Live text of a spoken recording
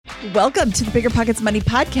Welcome to the Bigger Pockets Money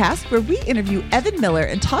Podcast, where we interview Evan Miller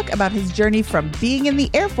and talk about his journey from being in the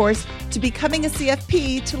Air Force to becoming a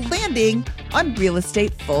CFP to landing on real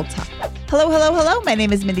estate full-time. Hello. My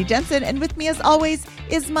name is Mindy Jensen, and with me, as always,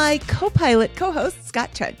 is my co-pilot co-host,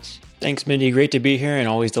 Scott Trench. Thanks, Mindy. Great to be here and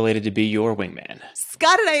always delighted to be your wingman.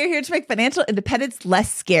 Scott and I are here to make financial independence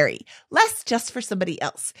less scary, less just for somebody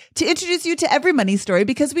else, to introduce you to every money story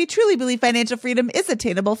because we truly believe financial freedom is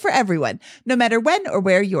attainable for everyone, no matter when or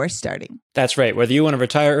where you're starting. That's right. Whether you want to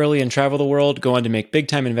retire early and travel the world, go on to make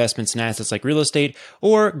big-time investments in assets like real estate,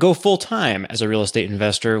 or go full-time as a real estate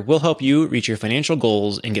investor, we'll help you reach your financial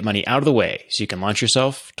goals and get money out of the way so you can launch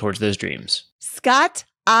yourself towards those dreams. Scott,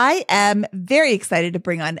 I am very excited to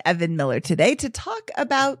bring on Evan Miller today to talk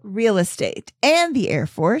about real estate and the Air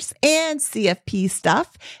Force and CFP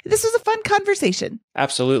stuff. This was a fun conversation.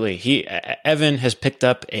 Absolutely. Evan has picked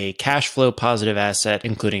up a cash flow positive asset,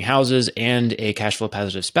 including houses and a cash flow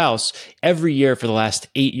positive spouse every year for the last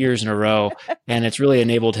 8 years in a row. And it's really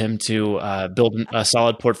enabled him to build a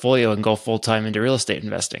solid portfolio and go full time into real estate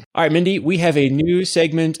investing. All right, Mindy, we have a new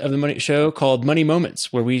segment of the Money Show called Money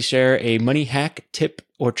Moments, where we share a money hack, tip,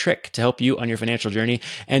 or trick to help you on your financial journey.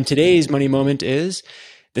 And today's money moment is,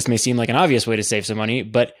 this may seem like an obvious way to save some money,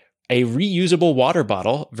 but a reusable water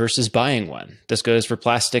bottle versus buying one. This goes for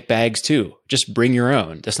plastic bags too. Just bring your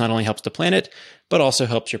own. This not only helps the planet, but also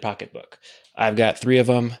helps your pocketbook. I've got 3 of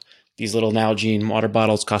them. These little Nalgene water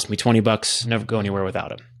bottles cost me $20. Never go anywhere without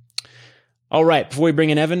them. All right, before we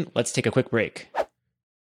bring in Evan, let's take a quick break.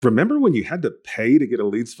 Remember when you had to pay to get a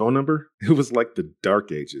lead's phone number? It was like the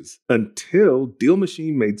dark ages, until Deal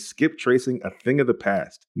Machine made skip tracing a thing of the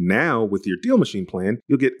past. Now, with your Deal Machine plan,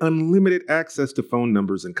 you'll get unlimited access to phone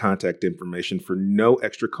numbers and contact information for no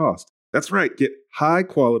extra cost. That's right, get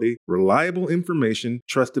high-quality, reliable information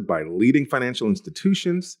trusted by leading financial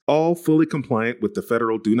institutions, all fully compliant with the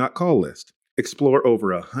federal Do Not Call list. Explore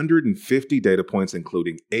over 150 data points,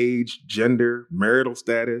 including age, gender, marital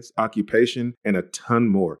status, occupation, and a ton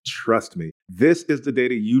more. Trust me, this is the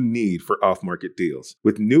data you need for off-market deals.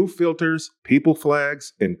 With new filters, people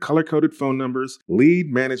flags, and color-coded phone numbers,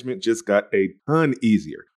 lead management just got a ton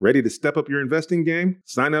easier. Ready to step up your investing game?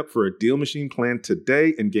 Sign up for a Deal Machine plan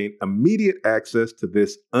today and gain immediate access to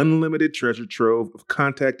this unlimited treasure trove of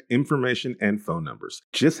contact information and phone numbers.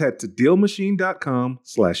 Just head to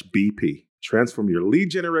DealMachine.com/BP. Transform your lead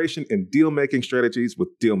generation and deal-making strategies with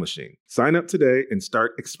Deal Machine. Sign up today and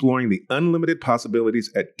start exploring the unlimited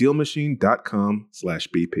possibilities at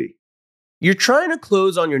DealMachine.com/BP. You're trying to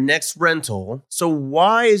close on your next rental, so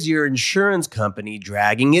why is your insurance company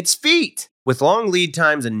dragging its feet? With long lead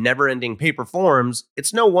times and never-ending paper forms,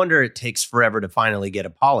 it's no wonder it takes forever to finally get a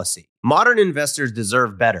policy. Modern investors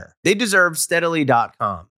deserve better. They deserve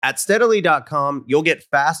Steadily.com. At Steadily.com, you'll get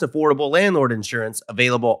fast, affordable landlord insurance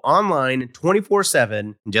available online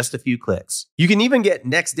 24/7 in just a few clicks. You can even get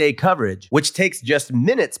next-day coverage, which takes just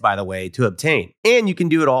minutes, by the way, to obtain. And you can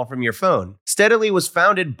do it all from your phone. Steadily was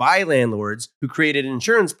founded by landlords who created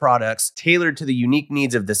insurance products tailored to the unique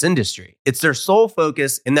needs of this industry. It's their sole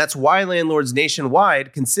focus, and that's why landlords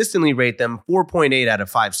nationwide consistently rate them 4.8 out of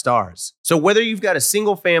 5 stars. So whether you've got a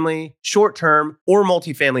single-family, short-term, or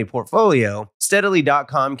multifamily portfolio,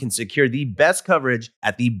 Steadily.com can secure the best coverage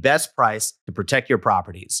at the best price to protect your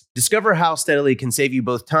properties. Discover how Steadily can save you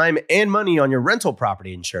both time and money on your rental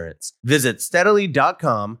property insurance. Visit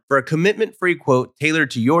Steadily.com for a commitment-free quote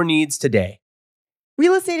tailored to your needs today.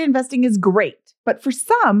 Real estate investing is great, but for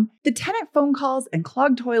some, the tenant phone calls and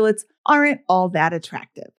clogged toilets aren't all that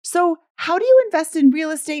attractive. So how do you invest in real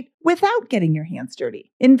estate without getting your hands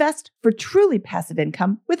dirty? Invest for truly passive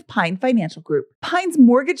income with Pine Financial Group. Pine's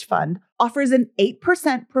mortgage fund offers an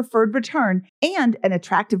 8% preferred return and an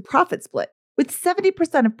attractive profit split, with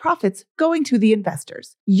 70% of profits going to the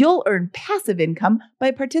investors. You'll earn passive income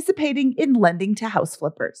by participating in lending to house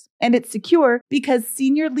flippers. And it's secure because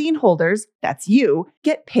senior lien holders, that's you,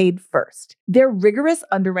 get paid first. Their rigorous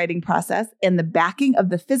underwriting process and the backing of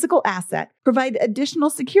the physical asset provide additional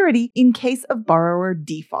security in case of borrower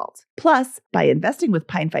default. Plus, by investing with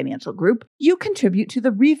Pine Financial Group, you contribute to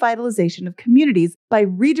the revitalization of communities by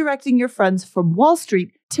redirecting your funds from Wall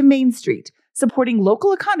Street to Main Street, supporting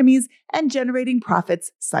local economies and generating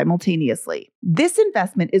profits simultaneously. This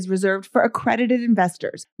investment is reserved for accredited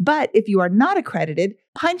investors, but if you are not accredited,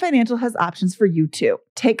 Pine Financial has options for you too.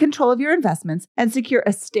 Take control of your investments and secure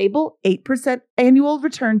a stable 8% annual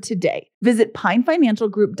return today. Visit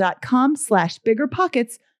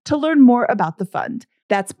pinefinancialgroup.com/biggerpockets to learn more about the fund.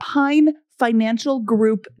 That's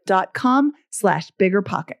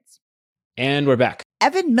pinefinancialgroup.com/biggerpockets. And we're back.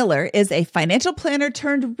 Evan Miller is a financial planner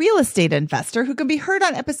turned real estate investor who can be heard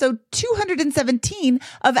on episode 217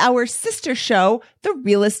 of our sister show, the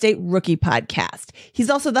Real Estate Rookie Podcast. He's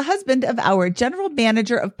also the husband of our general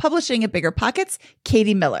manager of publishing at Bigger Pockets,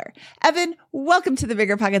 Katie Miller. Evan, welcome to the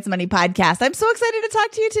Bigger Pockets Money Podcast. I'm so excited to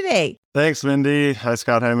talk to you today. Thanks, Mindy. Hi,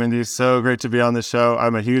 Scott. Hi, Mindy. So great to be on the show.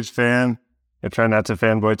 I'm a huge fan. I try not to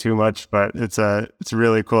fanboy too much, but it's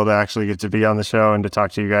really cool to actually get to be on the show and to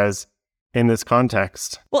talk to you guys in this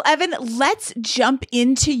context. Well, Evan, let's jump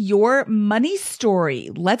into your money story.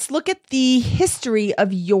 Let's look at the history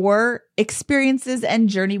of your experiences and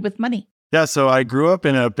journey with money. Yeah, so I grew up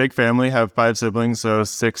in a big family, have 5 siblings, so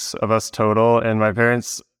 6 of us total, and my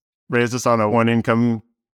parents raised us on a one-income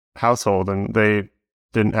household, and they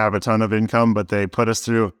didn't have a ton of income, but they put us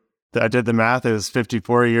through, I did the math, it was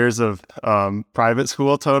 54 years of private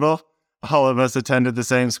school total. All of us attended the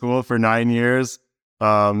same school for 9 years.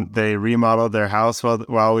 They remodeled their house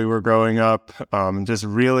while we were growing up, just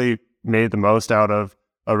really made the most out of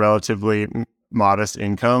a relatively modest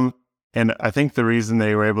income. And I think the reason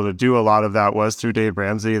they were able to do a lot of that was through Dave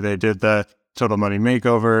Ramsey. They did the Total Money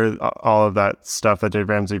Makeover, all of that stuff that Dave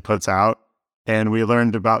Ramsey puts out. And we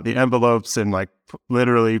learned about the envelopes and like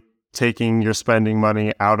literally taking your spending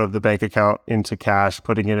money out of the bank account into cash,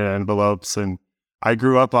 putting it in envelopes. And I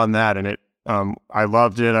grew up on that, and I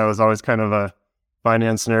loved it. I was always kind of a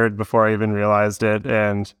finance nerd before I even realized it,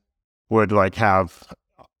 and would like have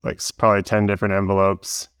like probably 10 different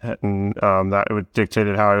envelopes, and that would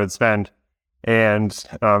dictated how I would spend. And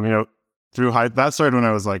through that started when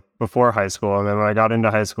I was like before high school, and then when I got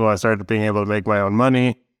into high school, I started being able to make my own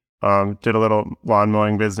money. Did a little lawn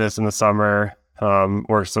mowing business in the summer,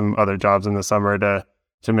 worked some other jobs in the summer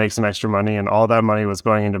to make some extra money, and all that money was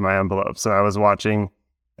going into my envelopes. And I was watching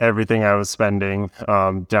everything I was spending,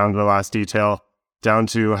 down to the last detail, down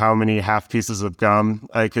to how many half pieces of gum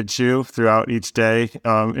I could chew throughout each day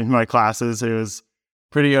in my classes. It was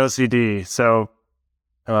pretty OCD. So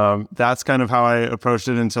that's kind of how I approached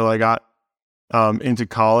it until I got into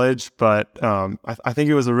college. But I think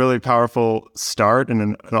it was a really powerful start and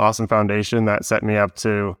an awesome foundation that set me up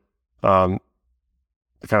to kind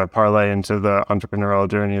of parlay into the entrepreneurial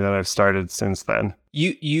journey that I've started since then.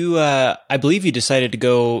 You I believe you decided to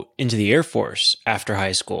go into the Air Force after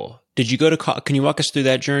high school. Did you go to can you walk us through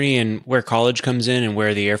that journey and where college comes in and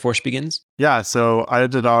where the Air Force begins? Yeah, so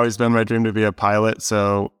it had always been my dream to be a pilot.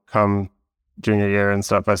 So come junior year and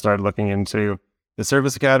stuff, I started looking into the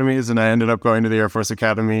service academies, and I ended up going to the Air Force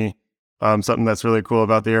Academy. Something that's really cool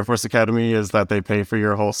about the Air Force Academy is that they pay for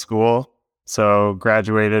your whole school. So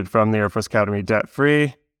graduated from the Air Force Academy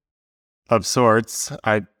debt-free of sorts.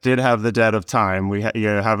 I did have the debt of time. You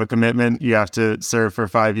have a commitment. You have to serve for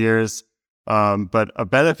 5 years. But a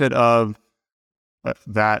benefit of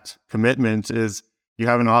that commitment is you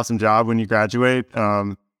have an awesome job when you graduate,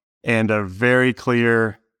 and a very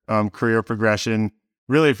clear career progression,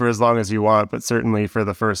 really for as long as you want, but certainly for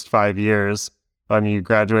the first 5 years. You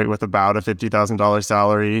graduate with about a $50,000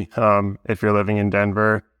 salary if you're living in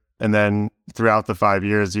Denver. And then throughout the 5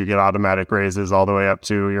 years, you get automatic raises all the way up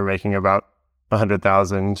to you're making about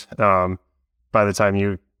 $100,000 by the time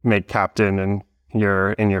you make captain and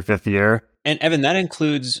you're in your 5th year. And Evan, that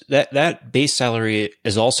includes that base salary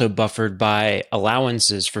is also buffered by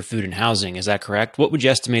allowances for food and housing. Is that correct? What would you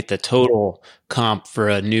estimate the total comp for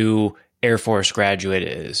a new Air Force graduate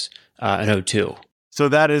is in 02? So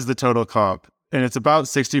that is the total comp. And it's about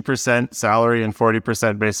 60% salary and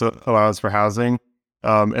 40% base allowance for housing.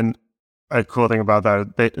 And a cool thing about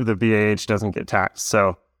that, the BAH doesn't get taxed.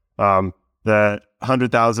 So the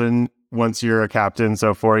 $100,000 once you're a captain,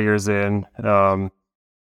 so 4 years in,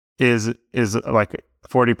 is like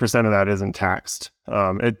 40% of that isn't taxed.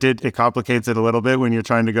 It complicates it a little bit when you're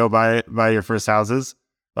trying to go buy your first houses.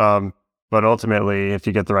 But ultimately, if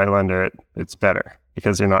you get the right lender, it's better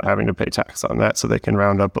because you're not having to pay tax on that, so they can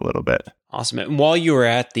round up a little bit. Awesome. And while you were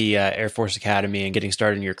at the Air Force Academy and getting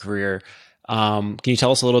started in your career, can you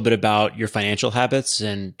tell us a little bit about your financial habits,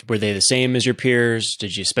 and were they the same as your peers?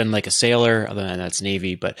 Did you spend like a sailor? Other than that's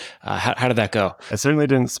Navy, but how did that go? I certainly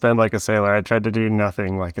didn't spend like a sailor. I tried to do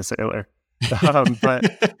nothing like a sailor.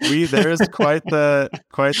 But there's quite the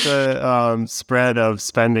spread of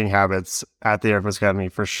spending habits at the Air Force Academy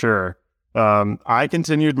for sure. I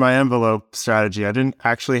continued my envelope strategy. I didn't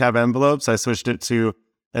actually have envelopes. I switched it to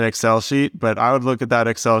an Excel sheet, but I would look at that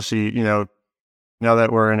Excel sheet, now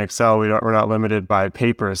that we're in Excel, we're not limited by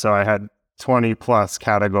paper. So I had 20 plus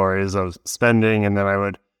categories of spending. And then I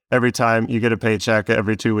would, every time you get a paycheck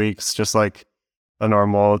every 2 weeks, just like a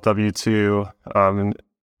normal W-2, and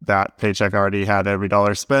that paycheck already had every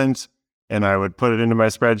dollar spent, and I would put it into my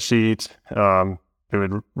spreadsheet. it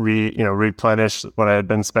would replenish what I had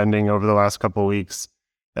been spending over the last couple of weeks.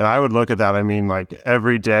 And I would look at that, I mean, like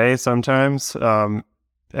every day sometimes, and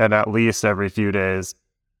at least every few days.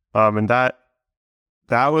 And that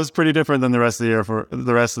was pretty different than the rest of the year for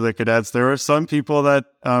the rest of the cadets. There were some people that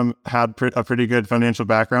had a pretty good financial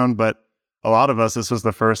background, but a lot of us, this was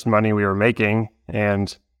the first money we were making,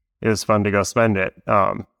 and it was fun to go spend it.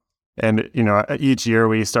 And, each year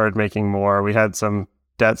we started making more. We had some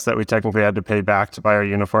debts that we technically had to pay back to buy our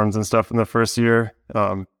uniforms and stuff in the first year.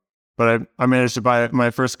 But I managed to buy my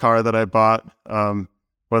first car that I bought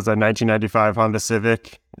was a 1995 Honda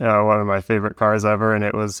Civic, one of my favorite cars ever. And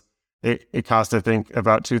it cost, I think,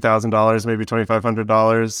 about $2,000, maybe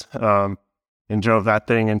 $2,500, and drove that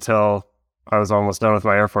thing until I was almost done with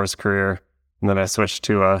my Air Force career. And then I switched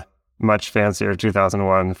to a much fancier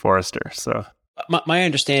 2001 Forester. So my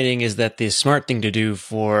understanding is that the smart thing to do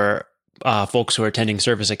for folks who are attending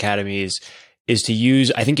service academies is to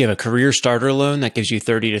use, I think you have a career starter loan that gives you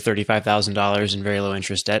 $30,000 to $35,000 in very low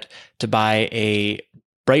interest debt to buy a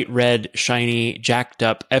bright red, shiny, jacked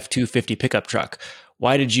up F-250 pickup truck.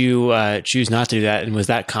 Why did you choose not to do that? And was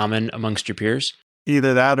that common amongst your peers?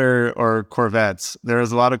 Either that or Corvettes. There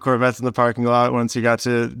was a lot of Corvettes in the parking lot once you got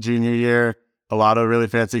to junior year, a lot of really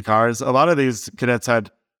fancy cars. A lot of these cadets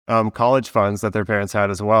had college funds that their parents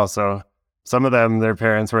had as well. So some of them, their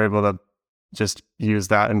parents were able to just use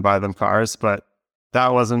that and buy them cars. But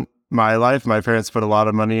that wasn't my life. My parents put a lot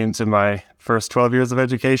of money into my first 12 years of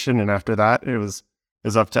education. And after that, it was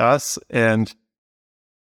up to us.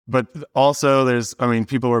 But also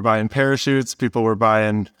people were buying parachutes, people were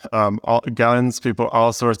buying guns,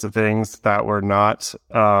 all sorts of things that were not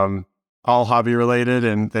all hobby related.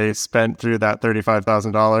 And they spent through that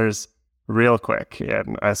 $35,000 real quick.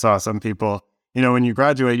 And I saw some people, when you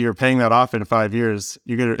graduate, you're paying that off in 5 years.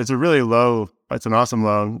 It's an awesome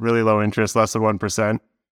loan, really low interest, less than 1%.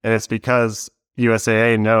 And it's because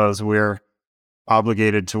USAA knows we're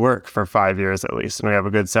obligated to work for 5 years at least, and we have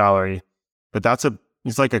a good salary. But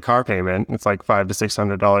it's like a car payment. It's like $500 to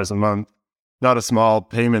 $600 a month. Not a small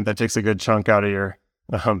payment that takes a good chunk out of your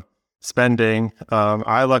spending.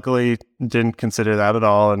 I luckily didn't consider that at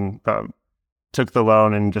all, and took the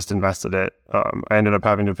loan and just invested it. I ended up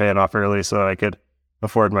having to pay it off early so that I could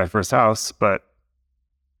afford my first house, but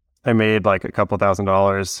I made like a couple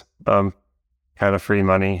 $1,000s, kind of free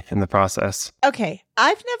money in the process. Okay,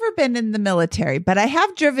 I've never been in the military, but I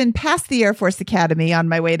have driven past the Air Force Academy on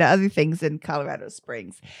my way to other things in Colorado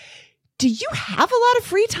Springs. Do you have a lot of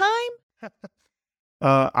free time?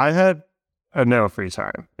 I had no free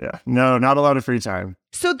time. Yeah, no, not a lot of free time.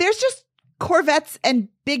 So there's just Corvettes and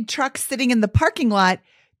big trucks sitting in the parking lot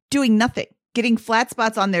doing nothing, getting flat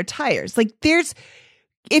spots on their tires.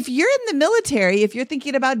 If you're in the military, if you're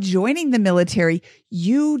thinking about joining the military,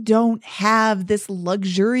 you don't have this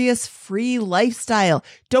luxurious free lifestyle.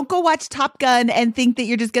 Don't go watch Top Gun and think that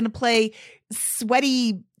you're just going to play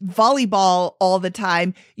sweaty volleyball all the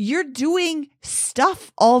time. You're doing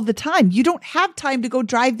stuff all the time. You don't have time to go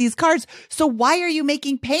drive these cars. So why are you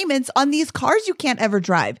making payments on these cars you can't ever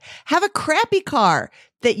drive? Have a crappy car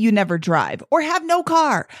that you never drive, or have no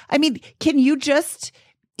car. I mean, can you just,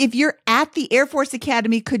 if you're at the Air Force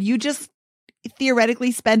Academy, could you just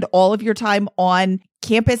theoretically spend all of your time on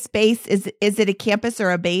campus base? Is it a campus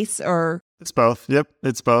or a base, or? It's both. Yep.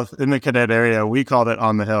 It's both. In the cadet area, we called it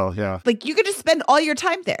on the hill. Yeah. You could just spend all your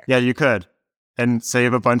time there. Yeah, you could. And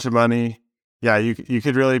save a bunch of money. Yeah, you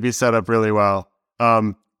could really be set up really well.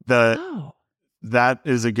 That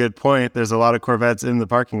is a good point. There's a lot of Corvettes in the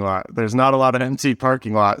parking lot. There's not a lot of empty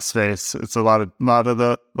parking lot space. It's a lot of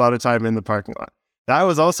time in the parking lot. That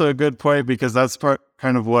was also a good point, because that's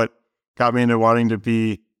kind of what got me into wanting to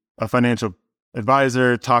be a financial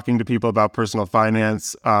advisor, talking to people about personal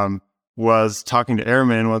finance, was talking to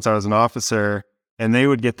airmen once I was an officer, and they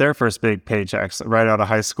would get their first big paychecks right out of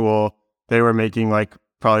high school. They were making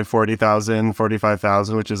probably $40,000,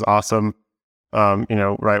 $45,000, which is awesome.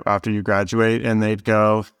 Right after you graduate, and they'd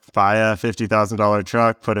go buy a $50,000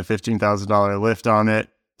 truck, put a $15,000 lift on it,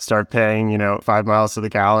 start paying, 5 miles to the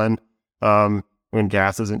gallon, when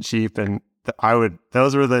gas isn't cheap. And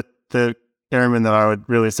those were the airmen that I would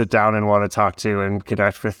really sit down and want to talk to and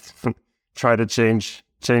connect with, try to change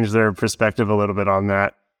their perspective a little bit on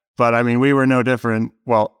that. But I mean, we were no different.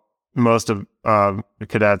 Well, most of the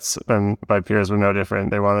cadets and my peers were no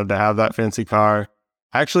different. They wanted to have that fancy car.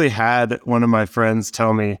 I actually had one of my friends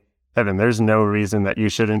tell me, Evan, there's no reason that you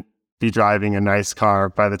shouldn't be driving a nice car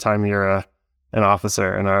by the time you're an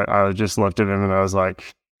officer. And I just looked at him and I was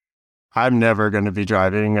like, I'm never going to be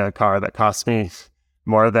driving a car that costs me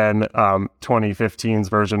more than 2015's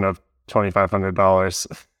version of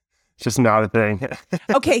 $2,500. just not a thing.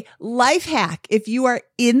 Okay, life hack. If you are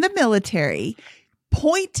in the military,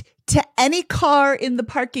 point to any car in the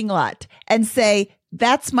parking lot and say,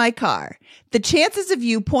 that's my car. The chances of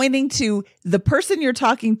you pointing to the person you're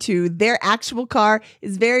talking to, their actual car,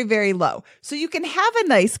 is very, very low. So you can have a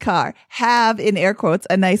nice car, have, in air quotes,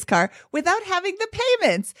 a nice car without having the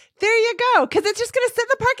payments. There you go. Because it's just going to sit in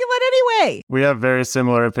the parking lot anyway. We have very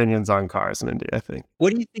similar opinions on cars, Mindy, I think.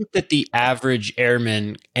 What do you think that the average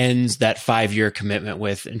airman ends that 5-year commitment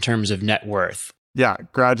with in terms of net worth? Yeah,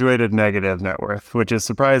 graduated negative net worth, which is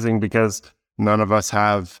surprising because none of us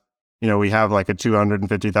have, we have like a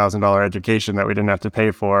 $250,000 education that we didn't have to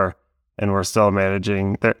pay for, and we're still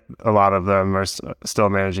managing. A lot of them are still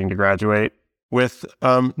managing to graduate with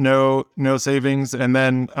no savings. And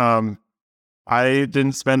then I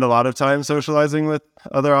didn't spend a lot of time socializing with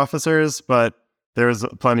other officers, but there was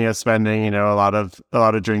plenty of spending. A lot of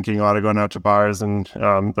drinking, a lot of going out to bars, and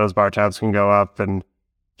those bar tabs can go up. And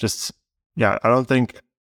just I don't think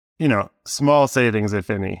small savings, if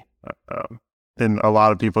any. And a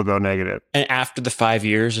lot of people go negative. And after the 5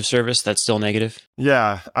 years of service, that's still negative?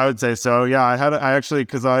 Yeah, I would say so. Yeah, I actually,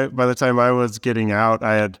 because by the time I was getting out,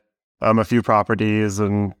 I had a few properties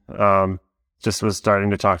and just was starting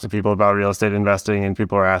to talk to people about real estate investing, and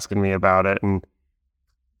people were asking me about it, and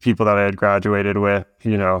people that I had graduated with,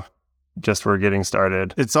 just were getting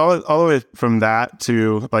started. It's all the way from that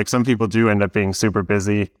to, like, some people do end up being super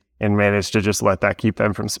busy and manage to just let that keep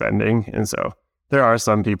them from spending. And so there are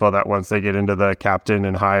some people that once they get into the captain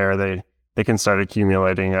and higher, they can start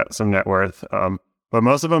accumulating some net worth. But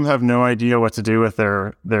most of them have no idea what to do with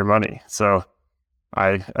their money. So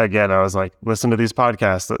I was like, listen to these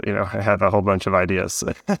podcasts. I had a whole bunch of ideas.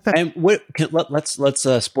 And let's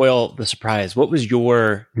spoil the surprise. What was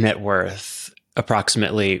your net worth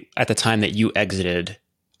approximately at the time that you exited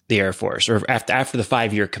the Air Force, or after the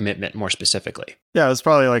 5-year commitment, more specifically? Yeah, it was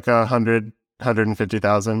probably like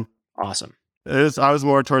 150,000. Awesome. I was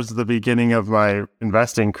more towards the beginning of my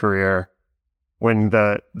investing career when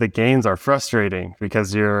the gains are frustrating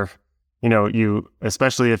because you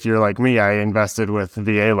especially if you're like me, I invested with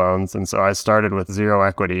VA loans. And so I started with zero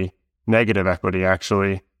equity, negative equity,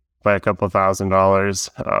 actually, by a couple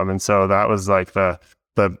 $1,000s. And so that was like the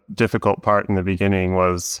difficult part in the beginning,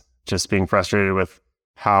 was just being frustrated with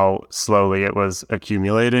how slowly it was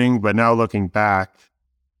accumulating. But now looking back,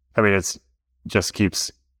 I mean, it's just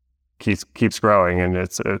keeps growing, and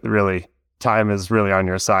it's really, time is really on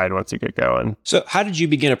your side once you get going. So how did you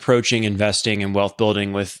begin approaching investing and wealth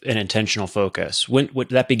building with an intentional focus? When did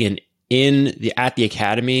that begin? At the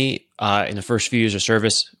academy, in the first few years of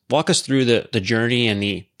service? Walk us through the journey and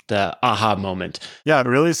the aha moment. Yeah, it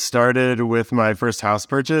really started with my first house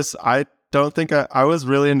purchase. I don't think I was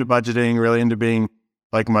really into budgeting, really into being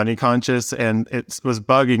like money conscious, and it was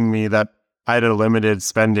bugging me that I had a limited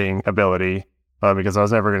spending ability. Because I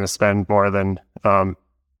was never going to spend more than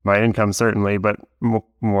my income, certainly, but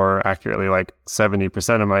more accurately, like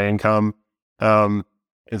 70% of my income. And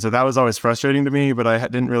so that was always frustrating to me, but I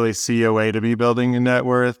didn't really see a way to be building a net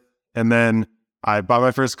worth. And then I bought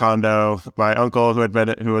my first condo. My uncle,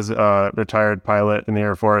 who was a retired pilot in the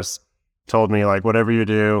Air Force, told me, like, whatever you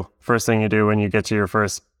do, first thing you do when you get to your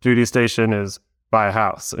first duty station is buy a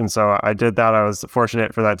house. And so I did that. I was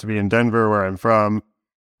fortunate for that to be in Denver, where I'm from.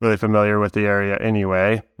 Really familiar with the area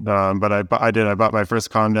anyway. But I bought my first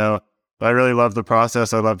condo. I really loved the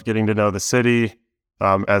process. I loved getting to know the city,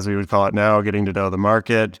 as we would call it now, getting to know the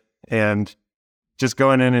market, and just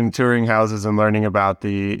going in and touring houses and learning about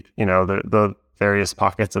the various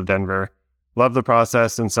pockets of Denver. Loved the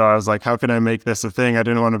process. And so I was like, how can I make this a thing? I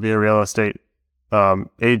didn't want to be a real estate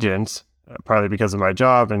agent, partly because of my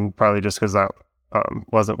job and partly just because that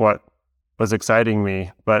wasn't what was exciting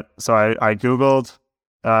me. But so I Googled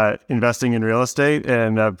investing in real estate,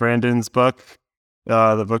 and Brandon's book,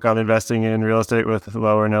 the book on investing in real estate with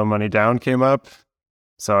low or no money down, came up.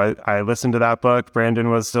 So I listened to that book.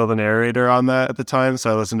 Brandon was still the narrator on that at the time.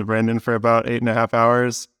 So I listened to Brandon for about 8.5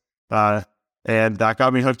 hours. And that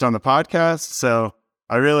got me hooked on the podcast. So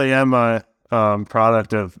I really am a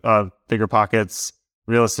product of BiggerPockets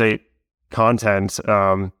real estate content.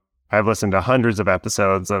 I've listened to hundreds of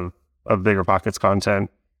episodes of BiggerPockets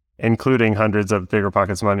content, including hundreds of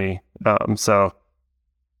BiggerPockets money.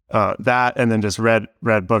 That, and then just read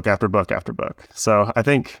book after book after book. So I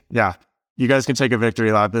think, yeah, you guys can take a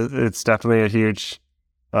victory lap. It's definitely a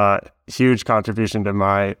huge contribution to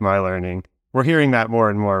my learning. We're hearing that more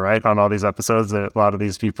and more, right? On all these episodes, that a lot of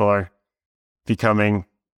these people are getting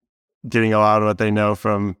a lot of what they know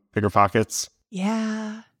from BiggerPockets.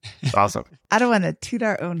 Yeah. It's awesome. I don't want to toot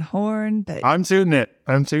our own horn, but I'm tooting it.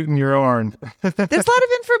 I'm tooting your horn. there's a lot of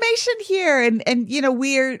information here, and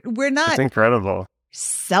we're not It's incredible.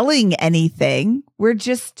 selling anything. We're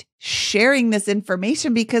just sharing this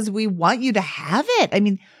information because we want you to have it. I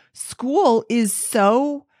mean, school is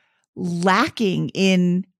so lacking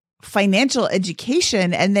in financial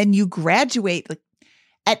education, and then you graduate like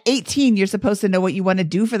at 18, you're supposed to know what you want to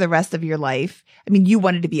do for the rest of your life. I mean, you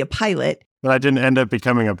wanted to be a pilot. But I didn't end up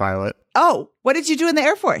becoming a pilot. Oh, what did you do in the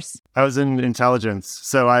Air Force? I was in intelligence.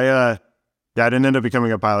 So I didn't end up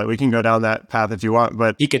becoming a pilot. We can go down that path if you want,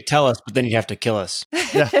 but He could tell us, but then he'd have to kill us.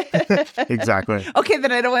 yeah, exactly. Okay,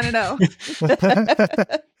 then I don't want to know.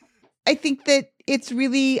 I think that it's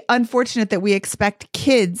really unfortunate that we expect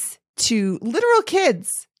literal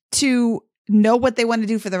kids to know what they want to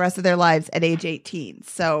do for the rest of their lives at age 18.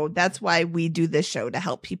 So that's why we do this show, to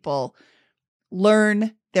help people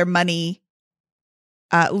learn their money,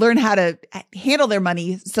 learn how to handle their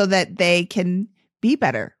money so that they can be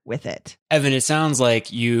better with it. Evan, it sounds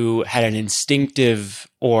like you had an instinctive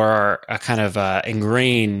or a kind of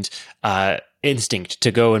ingrained instinct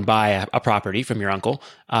to go and buy a property from your uncle.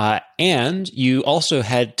 And you also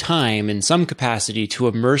had time in some capacity to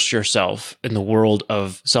immerse yourself in the world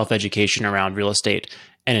of self-education around real estate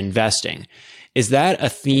and investing. Is that a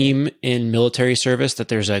theme in military service, that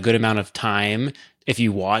there's a good amount of time, if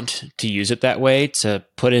you want to use it that way, to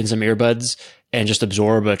put in some earbuds and just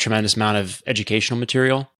absorb a tremendous amount of educational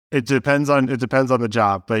material? It depends on the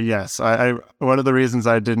job, but yes, I one of the reasons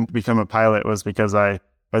I didn't become a pilot was because I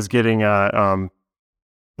was getting a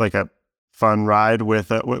fun ride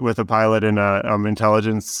with a pilot in a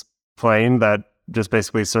intelligence plane that just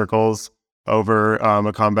basically circles over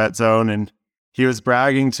a combat zone, and he was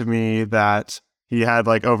bragging to me that he had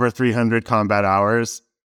like over 300 combat hours,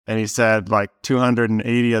 and he said like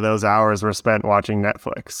 280 of those hours were spent watching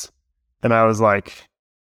Netflix. And I was like,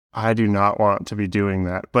 I do not want to be doing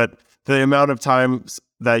that. But the amount of time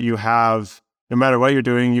that you have, no matter what you're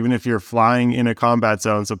doing, even if you're flying in a combat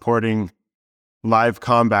zone supporting live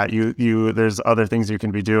combat, you there's other things you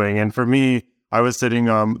can be doing. And for me, I was sitting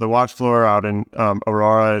on the watch floor out in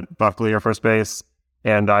Aurora at Buckley Air Force Base,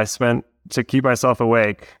 and I spent, to keep myself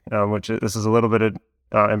awake, which this is a little bit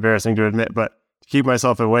embarrassing to admit, but to keep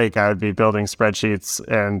myself awake, I would be building spreadsheets,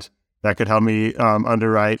 and that could help me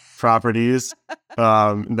underwrite properties.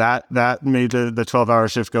 That made the 12-hour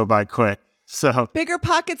shift go by quick. So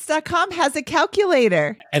BiggerPockets.com has a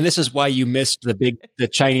calculator. And this is why you missed the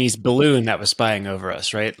Chinese balloon that was spying over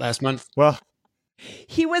us, right? Last month? well,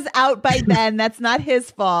 He was out by then. That's not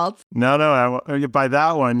his fault. no, by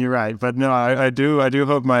that one, you're right. But no, I do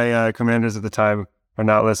hope my commanders at the time are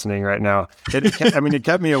not listening right now. It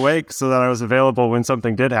kept me awake so that I was available when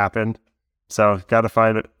something did happen. So got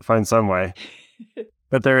to find some way.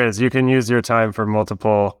 But there is. You can use your time for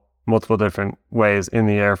multiple different ways in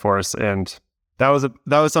the Air Force, and that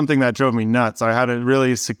was something that drove me nuts. I had a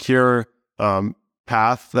really secure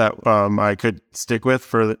path that I could stick with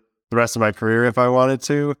for the rest of my career if I wanted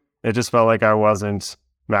to. It just felt like I wasn't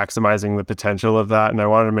maximizing the potential of that, and I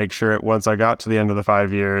wanted to make sure once I got to the end of the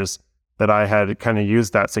 5 years that I had kind of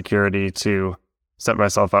used that security to set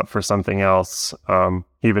myself up for something else,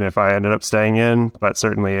 even if I ended up staying in, but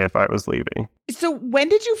certainly if I was leaving. So when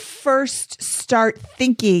did you first start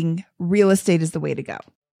thinking real estate is the way to go?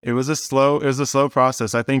 It was a slow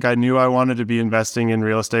process. I think I knew I wanted to be investing in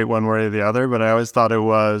real estate one way or the other, but I always thought it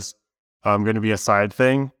was going to be a side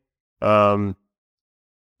thing.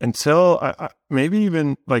 Until maybe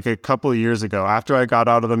even like a couple of years ago, after I got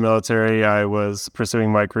out of the military, I was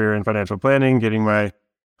pursuing my career in financial planning, getting my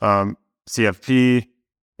CFP,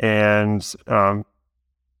 and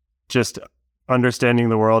just understanding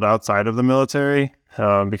the world outside of the military,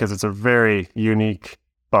 because it's a very unique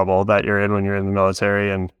bubble that you're in when you're in the military.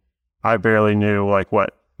 And I barely knew like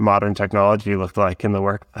what modern technology looked like in the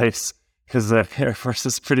workplace, because the Air Force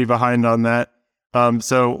is pretty behind on that.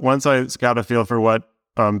 So once I got a feel for what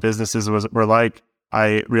businesses were like,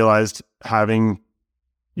 I realized having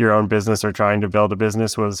your own business or trying to build a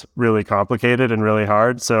business was really complicated and really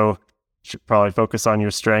hard. So you should probably focus on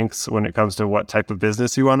your strengths when it comes to what type of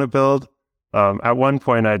business you want to build. At one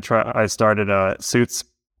point, I started a suits,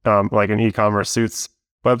 like an e-commerce suits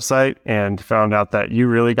website, and found out that you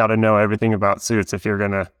really got to know everything about suits if you're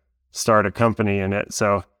going to start a company in it.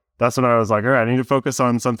 So that's when I was like, all right, I need to focus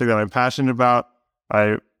on something that I'm passionate about.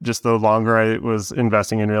 The longer I was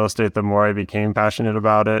investing in real estate, the more I became passionate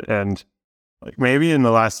about it. And like maybe in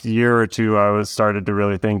the last year or two, I started to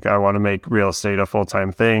really think I want to make real estate a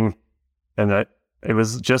full-time thing. And that it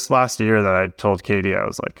was just last year that I told Katie, I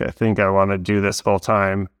was like, I think I want to do this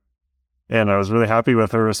full-time. And I was really happy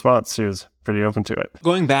with her response. She was pretty open to it.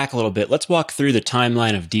 Going back a little bit, let's walk through the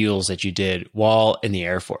timeline of deals that you did while in the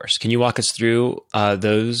Air Force. Can you walk us through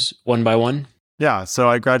those one by one? Yeah. So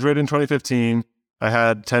I graduated in 2015. I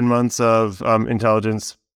had 10 months of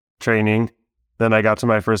intelligence training. Then I got to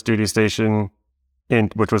my first duty station,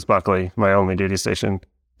 which was Buckley, my only duty station,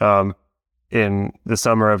 in the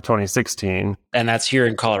summer of 2016. And that's here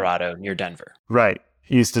in Colorado, near Denver. Right.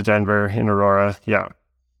 East of Denver in Aurora. Yeah.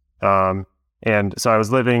 And so I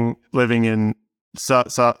was living in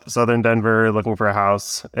southern Denver, looking for a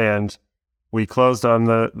house, and we closed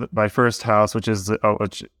on my first house, which is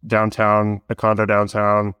downtown, a condo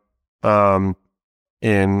downtown,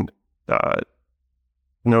 in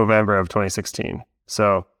November of 2016.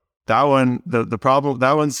 So that one, the problem,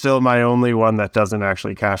 that one's still my only one that doesn't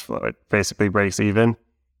actually cash flow. It basically breaks even.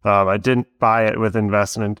 I didn't buy it with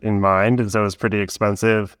investment in mind, and so it was pretty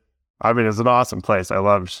expensive. I mean, it was an awesome place. I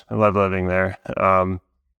loved living there.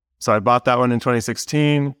 So I bought that one in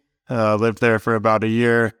 2016, lived there for about a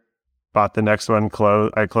year, bought the next one,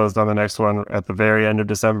 I closed on the next one at the very end of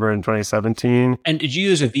December in 2017. And did you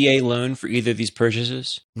use a VA loan for either of these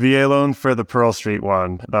purchases? VA loan for the Pearl Street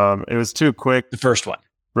one. It was too quick. The first one.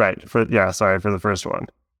 Right. For the first one.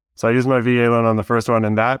 So I used my VA loan on the first one,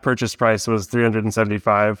 and that purchase price was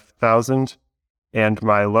 $375,000. And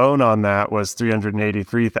my loan on that was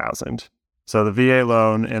 $383,000. So the VA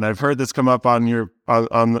loan, and I've heard this come up on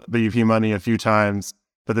the UP Money a few times,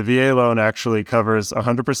 but the VA loan actually covers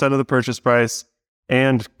 100% of the purchase price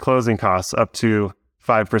and closing costs up to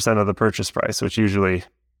 5% of the purchase price, which usually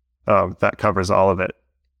that covers all of it.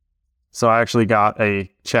 So I actually got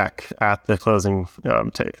a check at the closing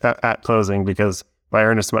at closing because my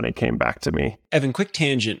earnest money came back to me. Evan, quick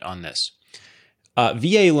tangent on this.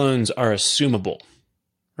 VA loans are assumable,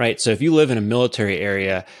 right? So if you live in a military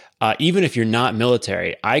area, even if you're not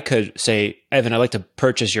military, I could say, Evan, I'd like to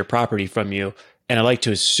purchase your property from you, and I'd like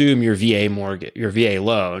to assume your VA mortgage, your VA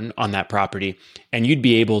loan on that property, and you'd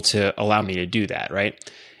be able to allow me to do that, right?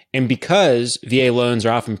 And because VA loans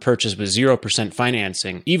are often purchased with 0%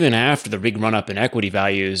 financing, even after the big run-up in equity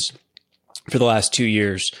values for the last 2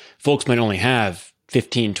 years, folks might only have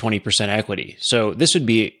 15, 20% equity. So this would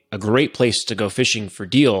be a great place to go fishing for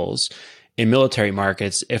deals in military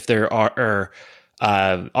markets if there are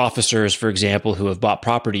officers, for example, who have bought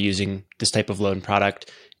property using this type of loan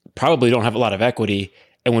product, probably don't have a lot of equity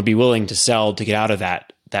and would be willing to sell to get out of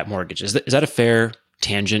that mortgage. Is that a fair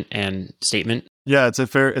tangent and statement? Yeah, it's a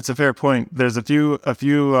fair point. There's a few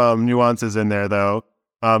nuances in there though.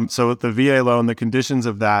 So with the VA loan, the conditions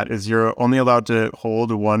of that is you're only allowed to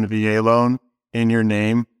hold one VA loan in your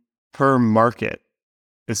name per market.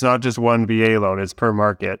 It's not just one VA loan, it's per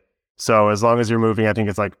market. So as long as you're moving, I think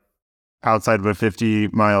it's like outside of a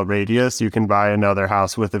 50-mile radius, you can buy another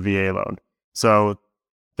house with a VA loan. So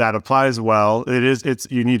that applies well.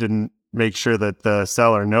 You need to make sure that the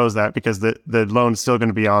seller knows that because the loan's still going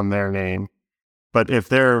to be on their name. But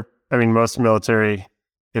most military,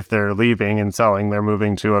 if they're leaving and selling, they're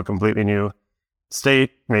moving to a completely new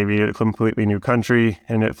state, maybe a completely new country.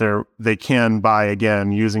 And if they can buy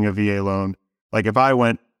again using a VA loan. Like if I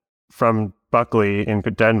went from Buckley in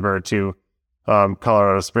Denver to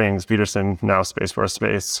Colorado Springs, Peterson, now Space Force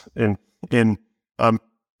Base in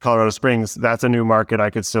Colorado Springs, that's a new market. I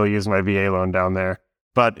could still use my VA loan down there.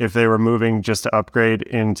 But if they were moving just to upgrade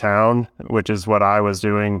in town, which is what I was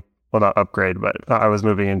doing, well, not upgrade, but I was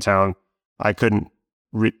moving in town, I couldn't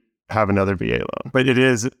have another VA loan. But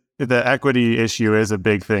the equity issue is a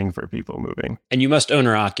big thing for people moving. And you must own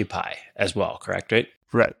or occupy as well, correct, right?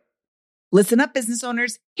 Right. Listen up, business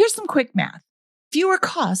owners. Here's some quick math. Fewer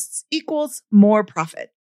costs equals more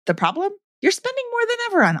profit. The problem? You're spending more than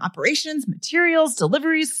ever on operations, materials,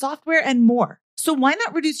 deliveries, software, and more. So why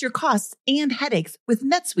not reduce your costs and headaches with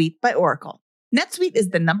NetSuite by Oracle? NetSuite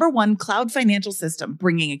is the #1 cloud financial system,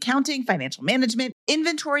 bringing accounting, financial management,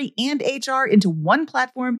 inventory, and HR into one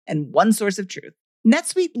platform and one source of truth.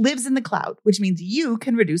 NetSuite lives in the cloud, which means you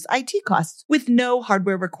can reduce IT costs with no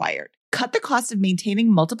hardware required. Cut the cost of maintaining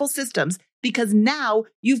multiple systems because now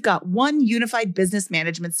you've got one unified business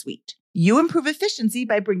management suite. You improve efficiency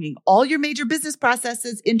by bringing all your major business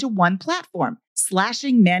processes into one platform,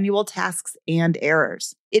 slashing manual tasks and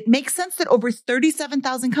errors. It makes sense that over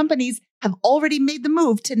 37,000 companies have already made the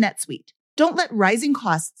move to NetSuite. Don't let rising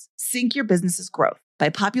costs sink your business's growth. By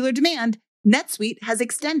popular demand, NetSuite has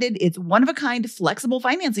extended its one-of-a-kind flexible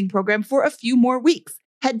financing program for a few more weeks.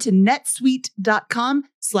 Head to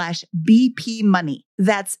netsuite.com/BPmoney.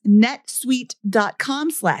 That's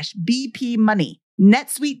netsuite.com/BPmoney.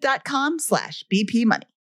 netsuite.com/BPmoney.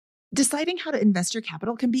 Deciding how to invest your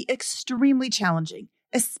capital can be extremely challenging,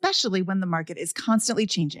 especially when the market is constantly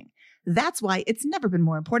changing. That's why it's never been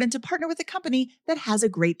more important to partner with a company that has a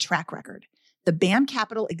great track record. The BAM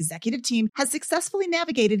Capital executive team has successfully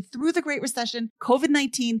navigated through the Great Recession,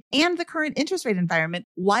 COVID-19, and the current interest rate environment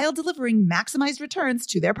while delivering maximized returns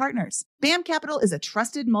to their partners. BAM Capital is a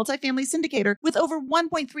trusted multifamily syndicator with over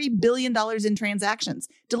 $1.3 billion in transactions,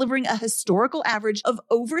 delivering a historical average of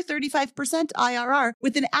over 35% IRR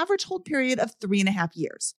with an average hold period of 3.5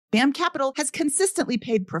 years. BAM Capital has consistently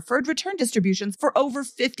paid preferred return distributions for over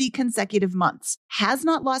 50 consecutive months, has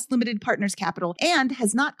not lost limited partners capital, and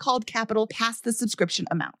has not called capital past the subscription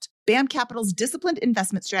amount. BAM Capital's disciplined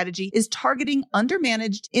investment strategy is targeting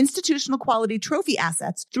undermanaged institutional quality trophy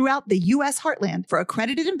assets throughout the U.S. heartland for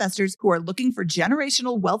accredited investors who are looking for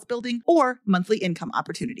generational wealth building or monthly income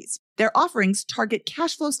opportunities. Their offerings target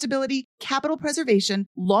cash flow stability, capital preservation,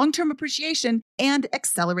 long-term appreciation, and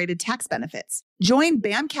accelerated tax benefits. Join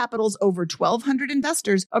BAM Capital's over 1,200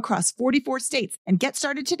 investors across 44 states and get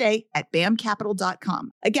started today at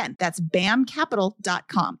bamcapital.com. Again, that's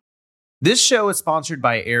bamcapital.com. This show is sponsored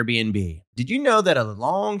by Airbnb. Did you know that a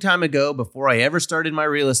long time ago, before I ever started my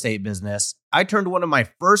real estate business, I turned one of my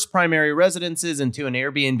first primary residences into an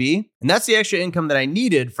Airbnb? And that's the extra income that I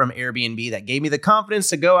needed from Airbnb that gave me the confidence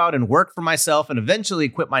to go out and work for myself and eventually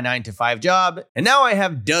quit my 9-to-5 job. And now I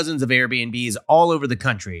have dozens of Airbnbs all over the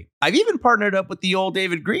country. I've even partnered up with the old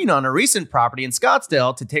David Green on a recent property in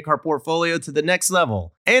Scottsdale to take our portfolio to the next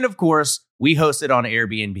level. And of course, we host it on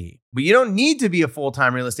Airbnb. But you don't need to be a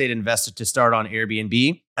full-time real estate investor to start on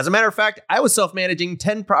Airbnb. As a matter of fact, I was self-managing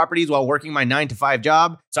 10 properties while working my 9-to-5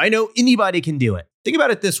 job, so I know anybody can do it. Think about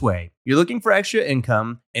it this way. You're looking for extra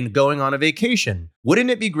income and going on a vacation. Wouldn't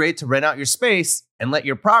it be great to rent out your space and let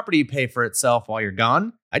your property pay for itself while you're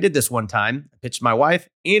gone? I did this one time. I pitched my wife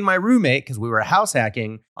and my roommate, because we were house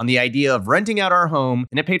hacking, on the idea of renting out our home,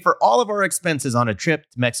 and it paid for all of our expenses on a trip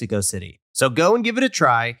to Mexico City. So go and give it a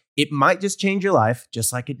try. It might just change your life,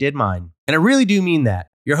 just like it did mine. And I really do mean that.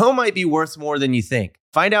 Your home might be worth more than you think.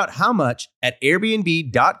 Find out how much at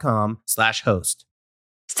airbnb.com/host.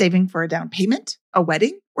 Saving for a down payment, a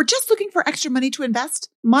wedding, or just looking for extra money to invest?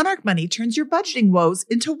 Monarch Money turns your budgeting woes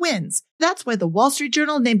into wins. That's why the Wall Street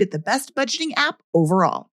Journal named it the best budgeting app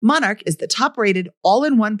overall. Monarch is the top-rated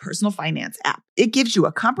all-in-one personal finance app. It gives you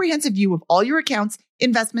a comprehensive view of all your accounts,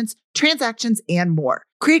 investments, transactions, and more.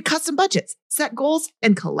 Create custom budgets, set goals,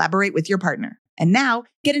 and collaborate with your partner. And now,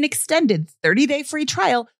 get an extended 30-day free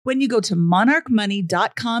trial when you go to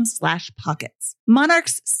monarchmoney.com/pockets.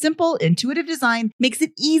 Monarch's simple, intuitive design makes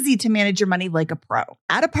it easy to manage your money like a pro.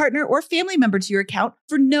 Add a partner or family member to your account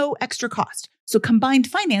for no extra cost, so combined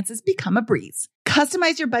finances become a breeze.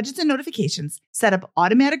 Customize your budgets and notifications, set up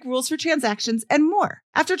automatic rules for transactions, and more.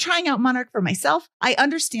 After trying out Monarch for myself, I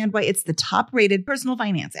understand why it's the top-rated personal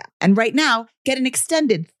finance app. And right now, get an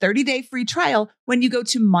extended 30-day free trial when you go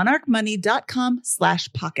to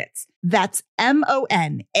monarchmoney.com/pockets. That's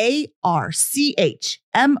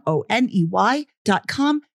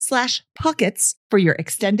monarchmoney.com/pockets for your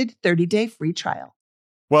extended 30-day free trial.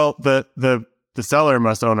 Well, the seller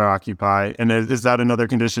must own or occupy. And is that another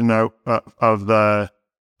condition of the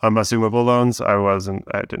assumable loans? I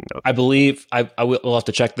didn't know. I believe we'll have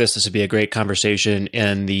to check this. This would be a great conversation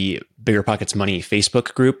in the Bigger Pockets Money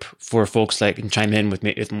Facebook group for folks that can chime in with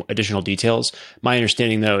additional details. My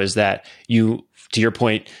understanding, though, is that to your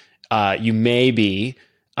point, you may be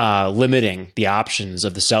limiting the options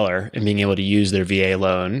of the seller in being able to use their VA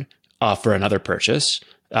loan for another purchase,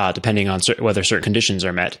 depending on whether certain conditions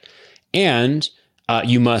are met. And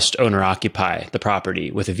you must own or occupy the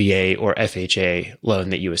property with a VA or FHA loan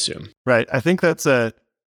that you assume. Right. I think that's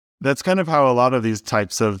kind of how a lot of these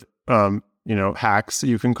types of hacks,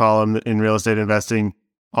 you can call them, in real estate investing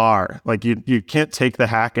are. Like you can't take the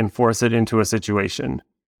hack and force it into a situation.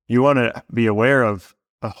 You want to be aware of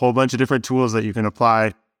a whole bunch of different tools that you can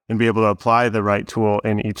apply and be able to apply the right tool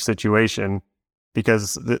in each situation,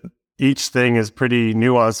 because each thing is pretty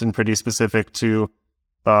nuanced and pretty specific to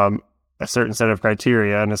a certain set of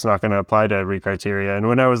criteria, and it's not going to apply to every criteria. And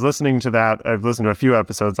when I was listening to that, I've listened to a few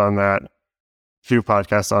episodes on that, few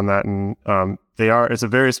podcasts on that, and it's a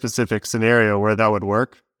very specific scenario where that would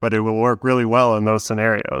work, but it will work really well in those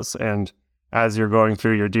scenarios. And as you're going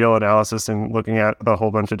through your deal analysis and looking at a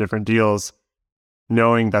whole bunch of different deals,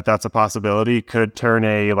 knowing that that's a possibility could turn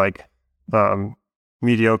a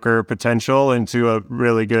mediocre potential into a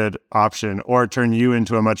really good option, or turn you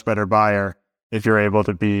into a much better buyer if you're able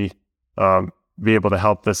to be able to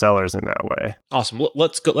help the sellers in that way. Awesome.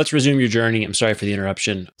 Let's resume your journey. I'm sorry for the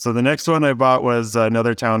interruption. So the next one I bought was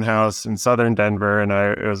another townhouse in southern Denver, and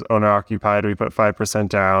it was owner occupied. We put 5%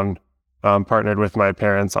 down. partnered with my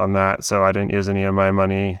parents on that, so I didn't use any of my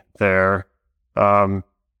money there. And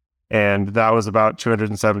that was about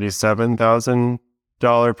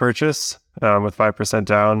 $277,000 purchase with 5%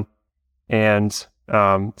 down. And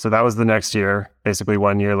so that was the next year, basically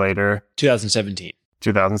 1 year later.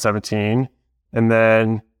 2017. And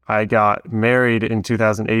then I got married in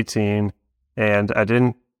 2018, and I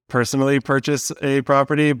didn't personally purchase a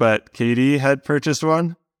property, but Katie had purchased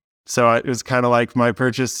one. So it was kind of like my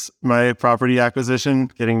property acquisition,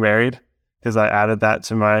 getting married, because I added that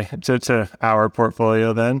to our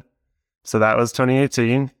portfolio then. So that was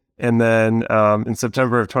 2018. And then in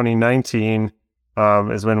September of 2019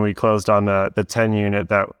 is when we closed on the 10 unit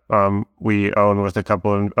that we own with a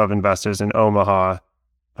couple of investors in Omaha.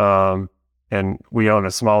 And we own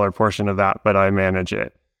a smaller portion of that, but I manage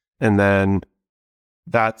it. And then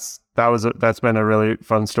that's been a really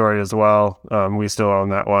fun story as well. We still own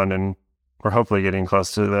that one, and we're hopefully getting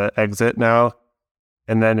close to the exit now.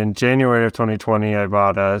 And then in January of 2020, I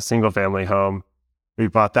bought a single family home. We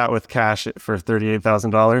bought that with cash for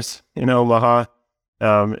 $38,000 in Omaha.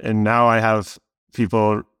 And now I have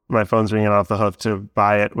my phone's ringing off the hook to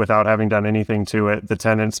buy it without having done anything to it. The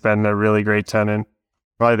tenant's been a really great tenant.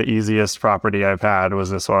 Probably the easiest property I've had was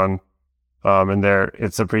this one. And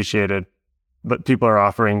it's appreciated, but people are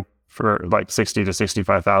offering for like $60,000 to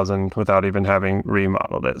 $65,000 without even having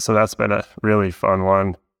remodeled it. So that's been a really fun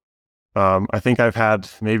one. I think I've had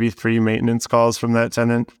maybe 3 maintenance calls from that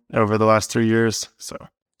tenant over the last 3 years. So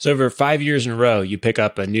over 5 years in a row, you pick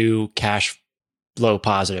up a new cash flow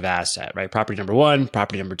positive asset, right? Property number 1,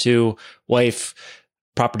 property number 2, wife,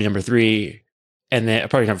 property number 3, and then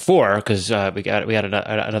property number 4, because we had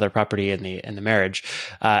another property in the marriage,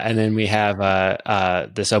 and then we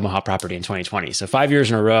have this Omaha property in 2020. So 5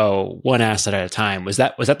 years in a row, one asset at a time. Was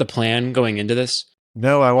that the plan going into this?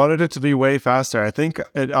 No, I wanted it to be way faster. I think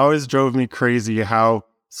it always drove me crazy how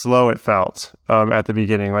slow it felt at the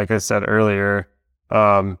beginning, like I said earlier.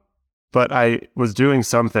 But I was doing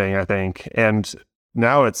something, I think, and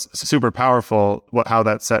now it's super powerful how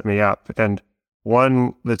that set me up. And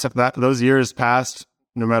those years passed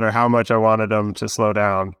no matter how much I wanted them to slow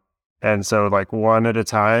down. And so like one at a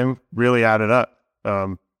time really added up.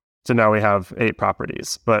 So now we have 8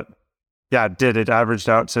 properties. But yeah, it averaged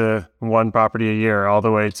out to 1 property a year all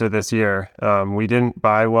the way to this year. We didn't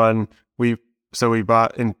buy one. We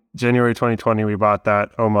bought in January 2020, we bought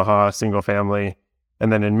that Omaha single family.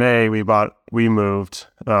 And then in May, we moved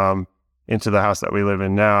into the house that we live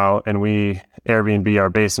in now, and we Airbnb our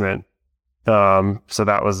basement. So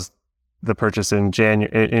that was the purchase in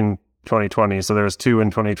 2020. So there was 2 in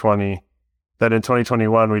 2020. Then in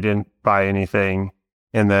 2021, we didn't buy anything.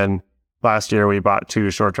 And then last year we bought 2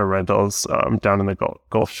 short-term rentals down in the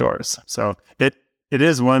Gulf Shores. So it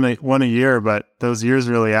is one a year, but those years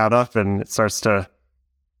really add up, and it starts to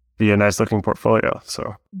be a nice looking portfolio.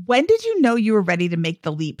 So when did you know you were ready to make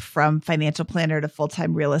the leap from financial planner to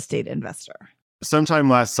full-time real estate investor?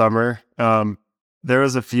 Sometime last summer. There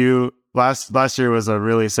was a few. Last year was a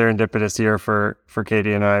really serendipitous year for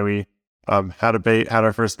Katie and I. We had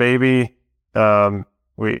our first baby. I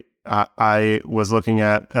was looking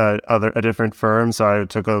at a different firm, so I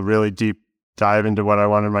took a really deep dive into what I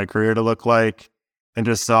wanted my career to look like, and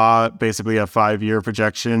just saw basically a 5-year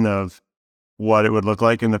projection of what it would look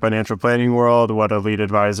like in the financial planning world, what a lead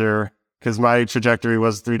advisor, because my trajectory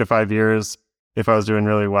was 3 to 5 years if I was doing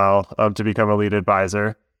really well to become a lead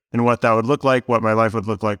advisor, and what that would look like, what my life would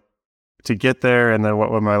look like to get there, and then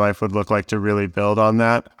what my life would look like to really build on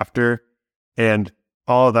that after. And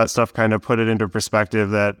all of that stuff kind of put it into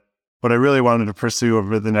perspective that what I really wanted to pursue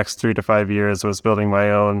over the next 3 to 5 years was building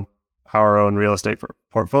our own real estate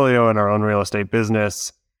portfolio and our own real estate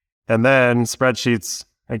business. And then spreadsheets,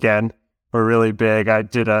 again, were really big. I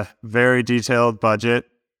did a very detailed budget,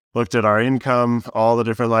 looked at our income, all the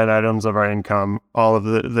different line items of our income, all of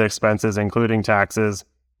the expenses, including taxes,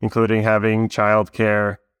 including having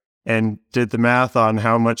childcare, and did the math on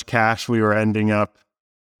how much cash we were ending up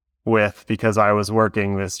with because I was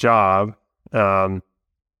working this job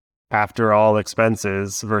after all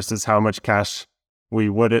expenses versus how much cash we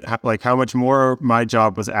would like how much more my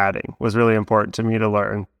job was adding was really important to me to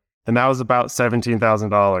learn. And that was about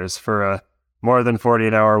 $17,000 for a more than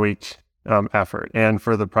 48-hour week effort, and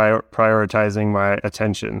for the prioritizing my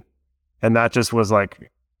attention. And that just was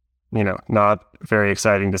like, not very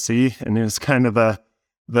exciting to see. And it was kind of the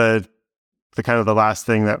last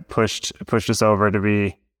thing that pushed us over to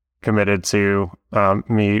be committed to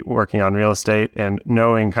me working on real estate, and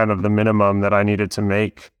knowing kind of the minimum that I needed to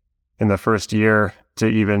make in the first year to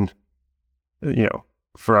even,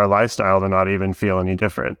 for our lifestyle to not even feel any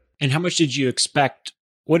different. And how much did you expect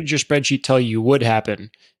what did your spreadsheet tell you would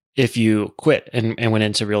happen if you quit and went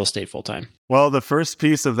into real estate full time? Well, the first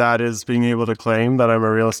piece of that is being able to claim that I'm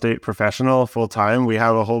a real estate professional full time. We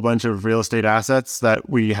have a whole bunch of real estate assets that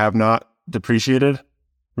we have not depreciated.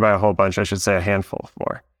 By a whole bunch, I should say a handful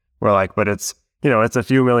more. We're like, but it's a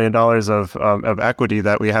few $1 million of equity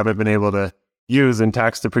that we haven't been able to use in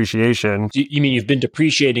tax depreciation. You mean you've been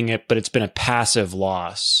depreciating it, but it's been a passive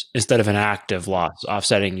loss instead of an active loss,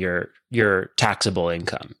 offsetting your taxable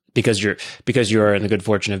income because you're in the good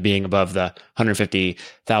fortune of being above the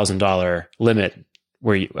 $150,000 limit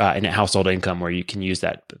where you in household income where you can use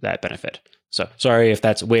that benefit. So sorry if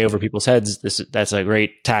that's way over people's heads. That's a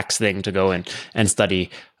great tax thing to go and study.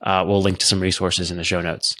 We'll link to some resources in the show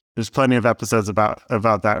notes. There's plenty of episodes about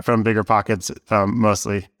that from Bigger Pockets,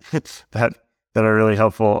 mostly that are really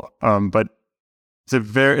helpful. But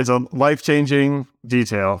it's a life-changing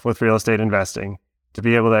detail with real estate investing to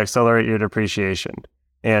be able to accelerate your depreciation.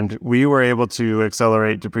 And we were able to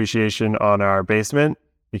accelerate depreciation on our basement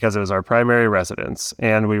because it was our primary residence,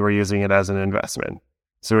 and we were using it as an investment.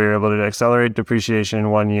 So we were able to accelerate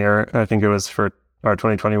depreciation 1 year. I think it was for our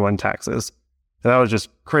 2021 taxes. And that was just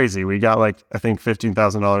crazy. We got I think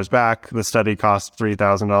 $15,000 back. The study cost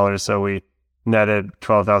 $3,000. So we netted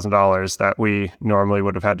 $12,000 that we normally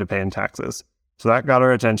would have had to pay in taxes. So that got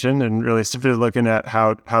our attention and really started looking at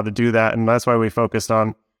how to do that. And that's why we focused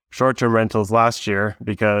on short-term rentals last year,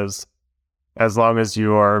 because as long as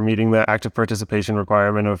you are meeting the active participation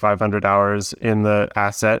requirement of 500 hours in the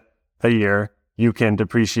asset a year, you can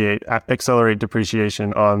accelerate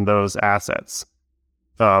depreciation on those assets,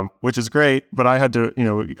 which is great. But I had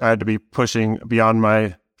to be pushing beyond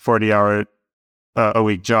my 40-hour a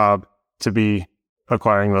week job to be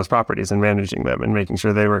acquiring those properties and managing them and making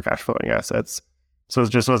sure they were cash flowing assets. So it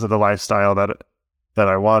just wasn't the lifestyle that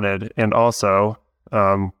I wanted. And also,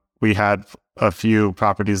 we had a few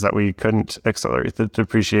properties that we couldn't accelerate the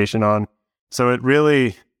depreciation on. So it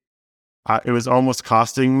really, it was almost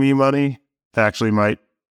costing me money. It actually might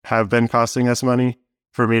have been costing us money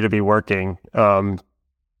for me to be working.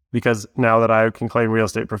 Because now that I can claim real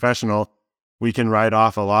estate professional, we can write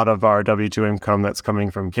off a lot of our W-2 income that's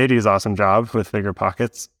coming from Katie's awesome job with Bigger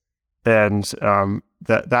Pockets. And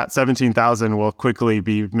that $17,000 will quickly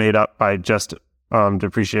be made up by just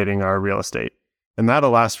depreciating our real estate. And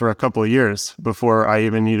that'll last for a couple of years before I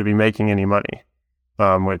even need to be making any money,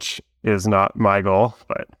 which is not my goal.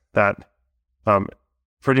 But that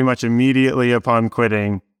pretty much immediately upon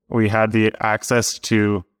quitting, we had the access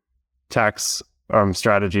to tax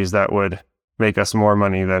strategies that would make us more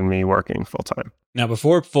money than me working full time. Now,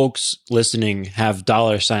 before folks listening have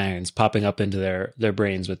dollar signs popping up into their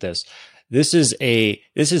brains with this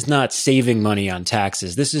is not saving money on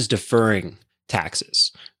taxes. This is deferring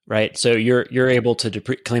taxes, right? So you're able to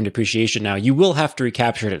claim depreciation now. You will have to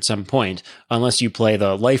recapture it at some point, unless you play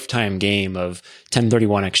the lifetime game of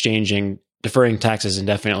 1031 exchanging, deferring taxes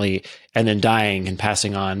indefinitely, and then dying and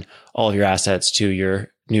passing on all of your assets to your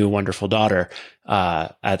new wonderful daughter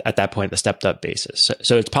at that point, the stepped up basis.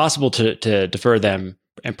 So it's possible to defer them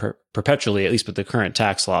and perpetually, at least with the current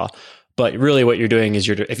tax law. But really, what you're doing is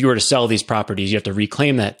if you were to sell these properties, you have to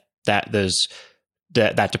reclaim that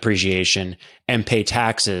depreciation and pay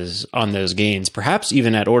taxes on those gains, perhaps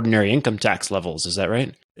even at ordinary income tax levels. Is that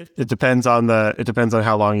right? It depends on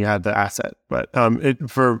how long you had the asset. But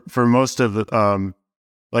for most of the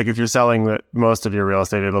if you're selling most of your real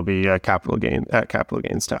estate, it'll be capital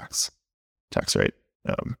gains tax rate.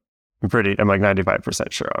 I'm like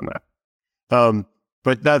 95% sure on that.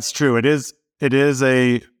 But that's true. It is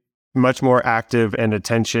a much more active and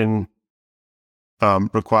attention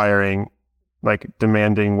requiring,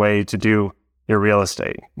 demanding way to do your real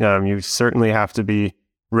estate. You certainly have to be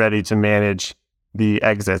ready to manage the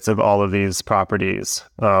exits of all of these properties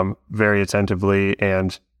very attentively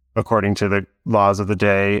and according to the laws of the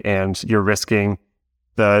day, and you're risking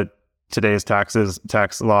today's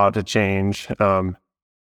tax law to change.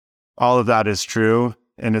 All of that is true,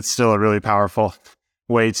 and it's still a really powerful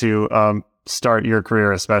way to start your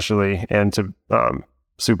career, especially, and to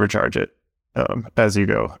supercharge it as you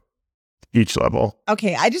go each level.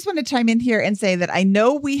 Okay, I just want to chime in here and say that I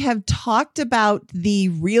know we have talked about the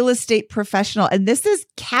real estate professional, and this is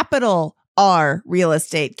capital R real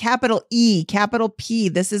estate, capital E, capital P.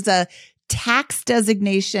 This is a tax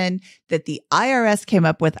designation that the IRS came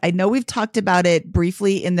up with. I know we've talked about it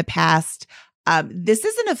briefly in the past. This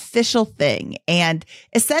is an official thing. And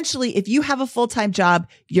essentially, if you have a full-time job,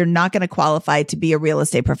 you're not going to qualify to be a real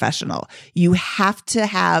estate professional. You have to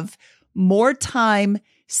have more time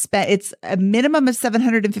spent. It's a minimum of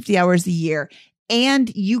 750 hours a year.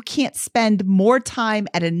 and you can't spend more time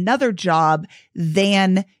at another job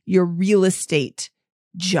than your real estate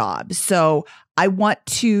job. So I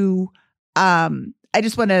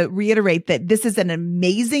just want to reiterate that this is an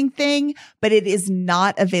amazing thing, but it is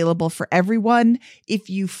not available for everyone. If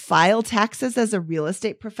you file taxes as a real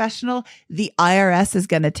estate professional, the IRS is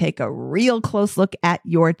going to take a real close look at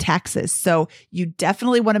your taxes. So you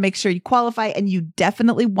definitely want to make sure you qualify, and you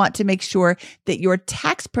definitely want to make sure that your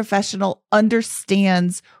tax professional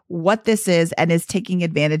understands what this is and is taking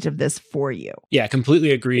advantage of this for you. Yeah, I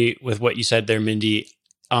completely agree with what you said there, Mindy.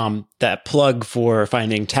 That plug for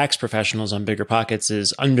finding tax professionals on BiggerPockets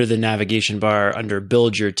is under the navigation bar under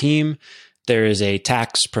Build Your Team. There is a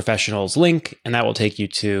tax professionals link, and that will take you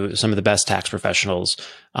to some of the best tax professionals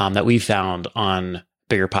that we've found on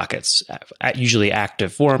BiggerPockets. Usually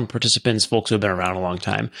active forum participants, folks who have been around a long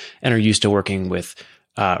time and are used to working with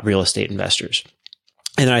real estate investors.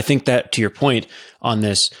 And I think that, to your point on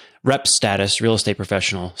this, rep status, real estate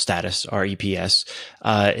professional status, REPS,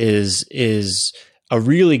 is a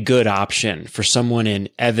really good option for someone in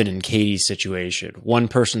Evan and Katie's situation. One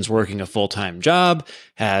person's working a full-time job,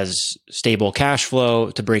 has stable cash flow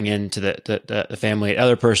to bring into the family. The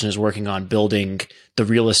other person is working on building the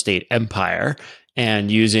real estate empire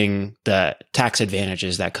and using the tax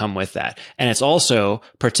advantages that come with that. And it's also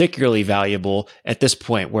particularly valuable at this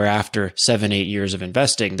point where after 7-8 years of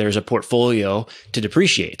investing, there's a portfolio to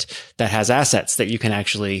depreciate that has assets that you can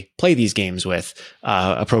actually play these games with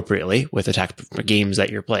appropriately with the tax games that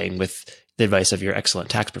you're playing with the advice of your excellent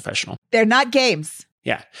tax professional. They're not games.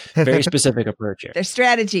 Yeah, very specific approach here. They're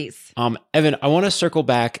strategies. Evan, I want to circle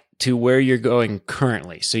back to where you're going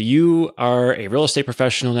currently. So you are a real estate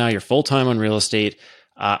professional now. You're full-time on real estate.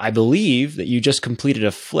 I believe that you just completed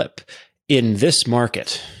a flip in this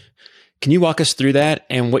market. Can you walk us through that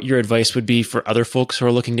and what your advice would be for other folks who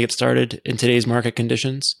are looking to get started in today's market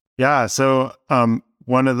conditions? Yeah. So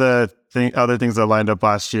one of the other things that lined up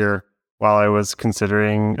last year while I was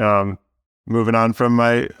considering moving on from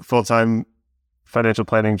my full-time financial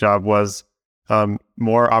planning job was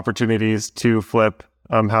more opportunities to flip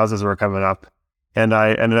houses were coming up. And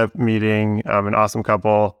I ended up meeting an awesome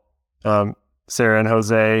couple, Sarah and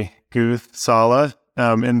Jose Guth Sala.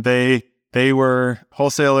 And they were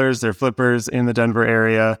wholesalers, they're flippers in the Denver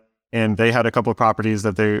area. And they had a couple of properties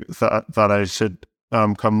that they thought I should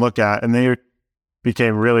come look at. And they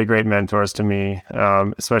became really great mentors to me,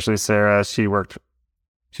 especially Sarah. She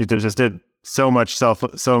just did so much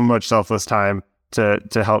selfless time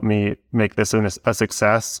to help me make this a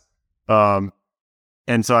success.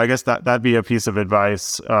 And so I guess that'd be a piece of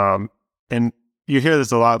advice. And you hear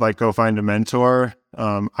this a lot, like go find a mentor.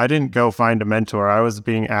 I didn't go find a mentor. I was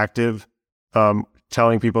being active,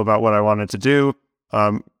 telling people about what I wanted to do,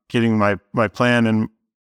 getting my plan and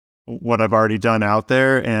what I've already done out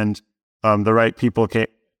there. And the right people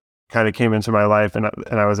kind of came into my life, and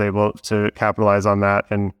I was able to capitalize on that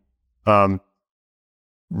and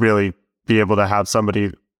really be able to have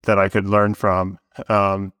somebody that I could learn from.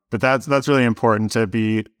 But that's really important, to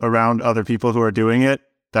be around other people who are doing it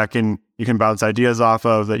that you can bounce ideas off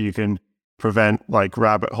of, that you can prevent like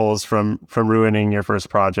rabbit holes from ruining your first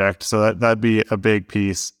project. So that'd be a big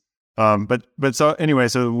piece. But so anyway,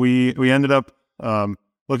 so we ended up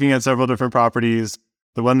looking at several different properties.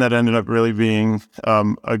 The one that ended up really being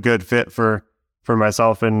a good fit for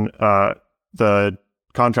myself and the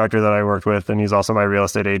contractor that I worked with, and he's also my real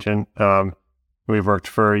estate agent. We've worked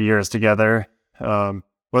for years together.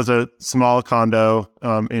 Was a small condo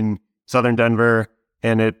in southern Denver,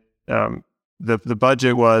 and it the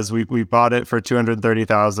budget was we bought it for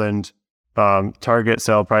 $230,000. Target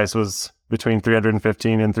sale price was between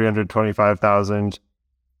 $315,000 and $325,000,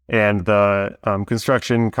 and the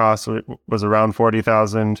construction cost was around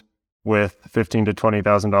 $40,000, with $15,000 to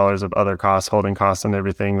 $20,000 of other costs, holding costs, and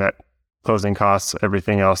everything, that closing costs,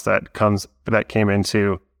 everything else that came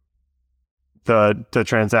into the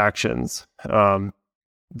transactions.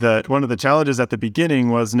 One of the challenges at the beginning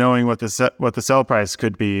was knowing what the sell price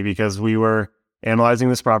could be, because we were analyzing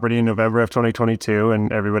this property in November of 2022,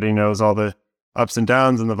 and everybody knows all the ups and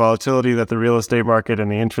downs and the volatility that the real estate market and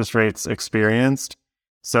the interest rates experienced.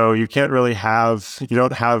 So you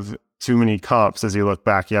don't have too many comps as you look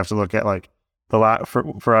back. You have to look at like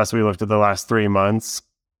for us, we looked at the last 3 months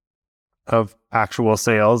of actual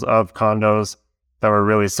sales of condos that were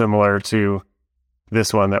really similar to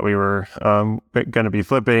this one that we were going to be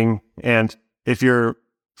flipping. And if you're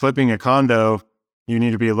flipping a condo, you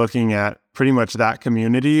need to be looking at pretty much that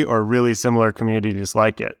community or really similar communities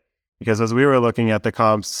like it. Because as we were looking at the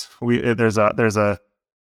comps, there's a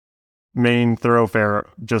main thoroughfare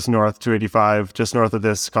just north 285, just north of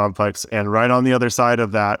this complex. And right on the other side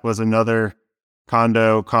of that was another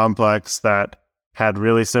condo complex that had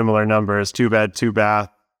really similar numbers, 2-bed, 2-bath,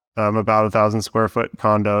 about 1,000 square foot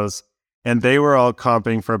condos. And they were all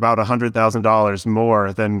comping for about $100,000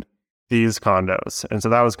 more than these condos. And so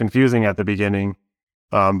that was confusing at the beginning.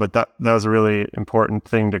 But that was a really important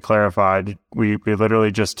thing to clarify. We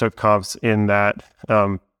literally just took comps in that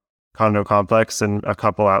condo complex and a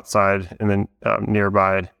couple outside in the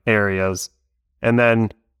nearby areas, and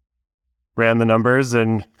then ran the numbers.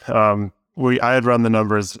 And I had run the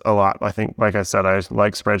numbers a lot. I think, like I said, I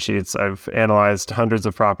like spreadsheets. I've analyzed hundreds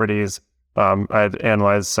of properties. I've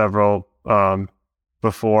analyzed several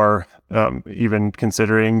before even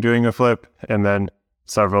considering doing a flip, and then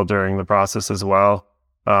several during the process as well.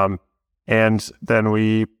 And then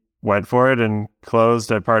we went for it and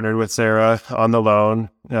closed. I partnered with Sarah on the loan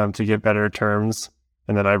to get better terms.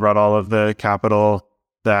 And then I brought all of the capital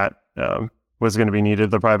that was going to be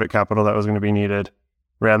needed, the private capital that was going to be needed,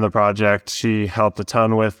 ran the project. She helped a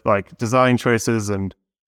ton with like design choices and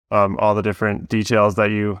all the different details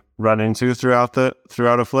that you run into throughout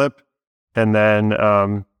a flip. And then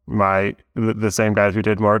the same guy who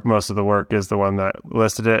did most of the work is the one that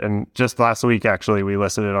listed it. And just last week, actually, we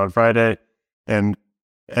listed it on Friday and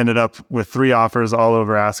ended up with 3 offers all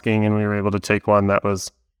over asking, and we were able to take one that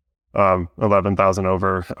was $11,000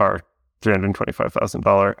 over our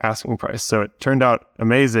 $325,000 asking price. So it turned out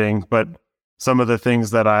amazing. But some of the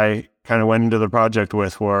things that I kind of went into the project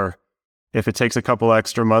with were, if it takes a couple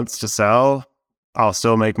extra months to sell, I'll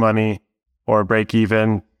still make money or break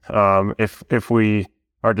even. If it's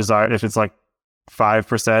like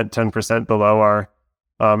 5%, 10% below our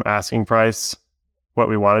asking price, what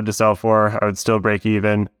we wanted to sell for, I would still break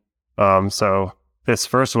even. So this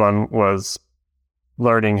first one was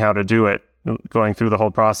learning how to do it, going through the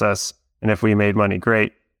whole process. And if we made money,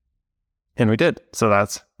 great. And we did. So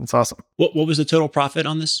that's awesome. What was the total profit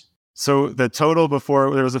on this? So the total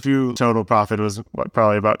before, there was a few total profit was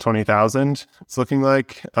probably about 20,000. It's looking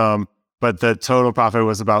like, but the total profit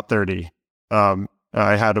was about 30. I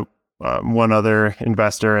had one other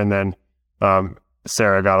investor, and then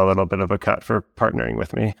Sarah got a little bit of a cut for partnering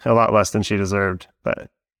with me, a lot less than she deserved.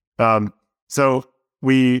 But so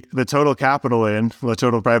the total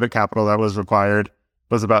private capital that was required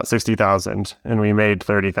was about 60,000, and we made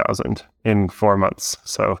 30,000 in 4 months.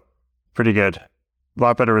 So pretty good. A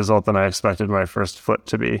lot better result than I expected my first flip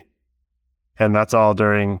to be. And that's all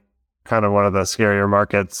during kind of one of the scarier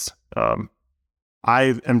markets.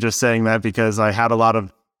 I am just saying that because I had a lot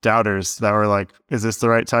of doubters that were like, is this the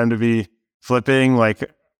right time to be flipping?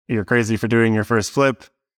 Like, you're crazy for doing your first flip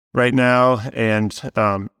right now. And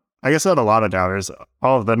I guess I had a lot of doubters.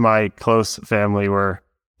 All of them, my close family were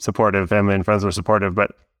supportive, family and friends were supportive,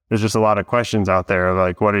 but there's just a lot of questions out there of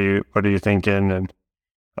like, what are you thinking? And,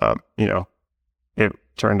 it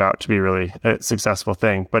turned out to be really a successful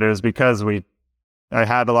thing, but it was because I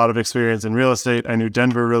had a lot of experience in real estate. I knew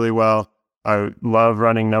Denver really well. I love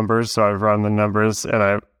running numbers, so I've run the numbers, and I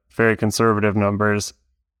have very conservative numbers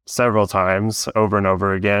several times over and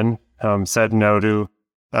over again. Said no to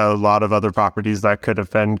a lot of other properties that could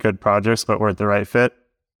have been good projects but weren't the right fit.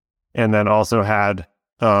 And then also had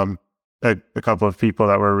a couple of people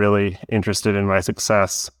that were really interested in my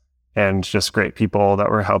success, and just great people that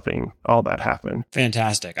were helping all that happen.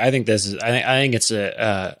 Fantastic. I think it's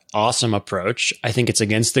a awesome approach. I think it's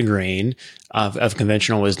against the grain of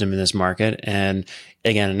conventional wisdom in this market. And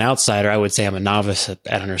again, an outsider, I would say I'm a novice at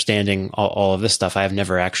understanding all of this stuff. I have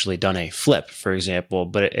never actually done a flip, for example,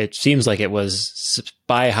 but it seems like it was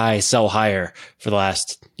buy high, sell higher for the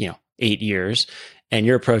last 8 years. And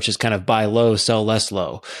your approach is kind of buy low, sell less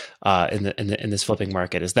low in this flipping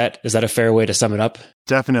market. Is that a fair way to sum it up?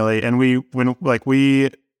 Definitely. And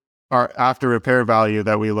our after repair value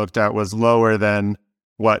that we looked at was lower than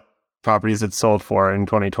what properties had sold for in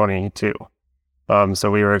 2022. So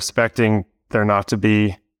we were expecting there not to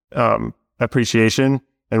be appreciation,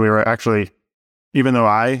 and we were actually, even though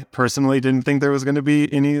I personally didn't think there was going to be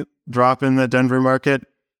any drop in the Denver market,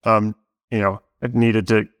 I needed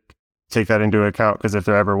to take that into account, because if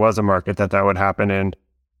there ever was a market that would happen in,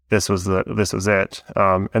 this was it.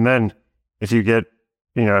 And then if you get,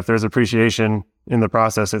 if there's appreciation in the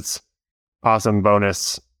process, it's awesome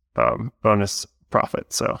bonus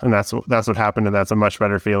profit. So, and that's what happened. And that's a much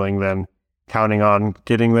better feeling than counting on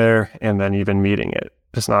getting there and then even meeting it.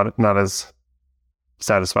 Just not as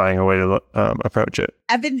satisfying a way to approach it.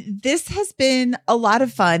 Evan, this has been a lot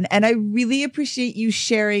of fun, and I really appreciate you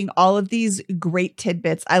sharing all of these great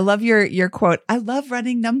tidbits. I love your quote. I love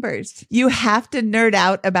running numbers. You have to nerd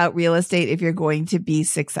out about real estate if you're going to be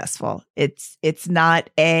successful. It's not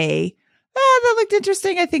that looked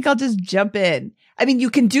interesting, I think I'll just jump in. I mean, you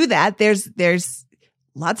can do that. There's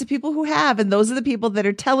lots of people who have, and those are the people that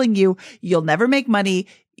are telling you you'll never make money.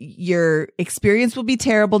 Your experience will be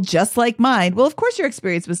terrible, just like mine. Well, of course your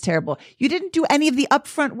experience was terrible. You didn't do any of the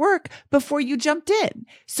upfront work before you jumped in.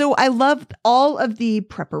 So I love all of the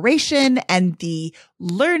preparation and the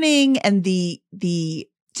learning and the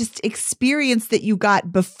just experience that you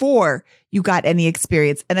got before you got any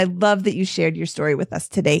experience. And I love that you shared your story with us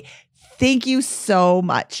today. Thank you so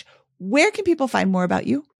much. Where can people find more about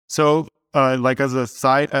you? So like as a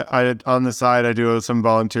side, on the side, I do some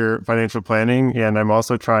volunteer financial planning, and I'm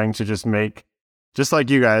also trying to just like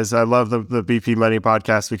you guys, I love the BP Money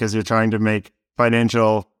podcast because you're trying to make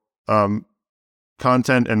financial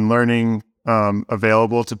content and learning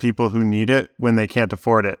available to people who need it when they can't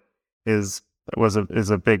afford it is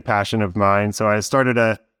a big passion of mine. So I started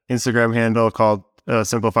a Instagram handle called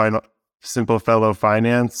Simple Fellow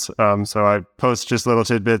Finance. So I post just little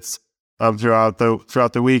tidbits throughout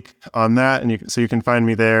the week on that, and you can find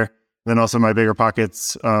me there. And then also my Bigger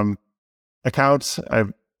Pockets account, I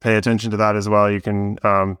pay attention to that as well. You can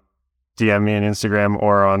DM me on Instagram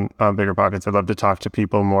or on Bigger Pockets. I'd love to talk to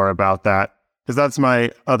people more about that because that's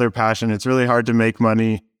my other passion. It's really hard to make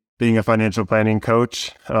money being a financial planning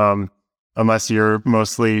coach unless you're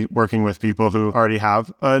mostly working with people who already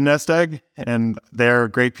have a nest egg, and they're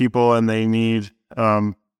great people and they need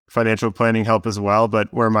financial planning help as well.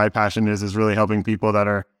 But where my passion is really helping people that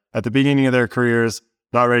are at the beginning of their careers,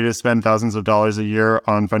 not ready to spend thousands of dollars a year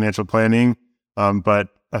on financial planning, but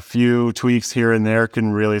a few tweaks here and there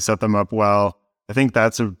can really set them up well. I think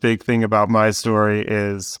that's a big thing about my story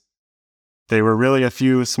is they were really a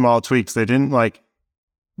few small tweaks. They didn't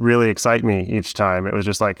really excite me each time. It was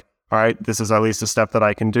just like, all right, this is at least a step that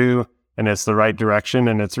I can do, and it's the right direction,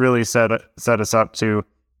 and it's really set us up to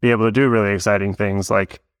be able to do really exciting things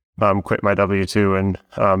like quit my W-2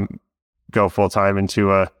 and go full time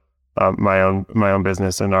into my own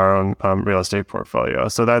business and our own real estate portfolio.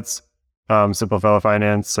 So that's Simple Fellow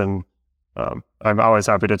Finance, and I'm always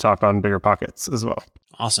happy to talk on Bigger Pockets as well.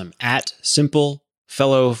 Awesome. At Simple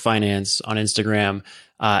Fellow Finance on Instagram.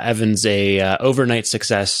 Evan's a overnight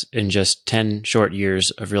success in just 10 short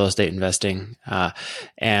years of real estate investing,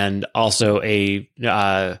 and also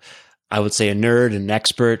I would say a nerd and an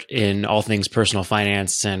expert in all things personal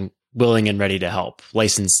finance and willing and ready to help,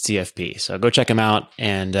 licensed CFP. So go check him out.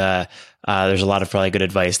 And there's a lot of probably good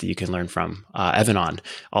advice that you can learn from Evan on.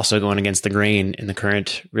 Also going against the grain in the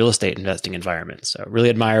current real estate investing environment. So really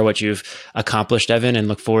admire what you've accomplished, Evan, and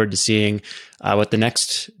look forward to seeing what the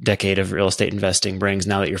next decade of real estate investing brings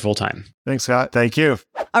now that you're full-time. Thanks, Scott. Thank you.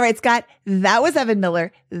 All right, Scott, that was Evan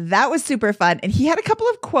Miller. That was super fun. And he had a couple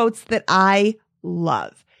of quotes that I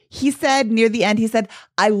love. He said near the end,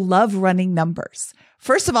 I love running numbers.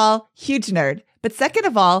 First of all, huge nerd. But second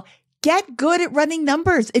of all, get good at running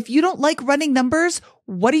numbers. If you don't like running numbers,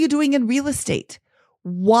 what are you doing in real estate?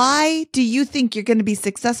 Why do you think you're going to be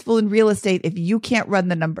successful in real estate if you can't run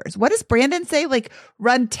the numbers? What does Brandon say?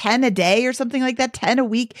 Run 10 a day or something like that, 10 a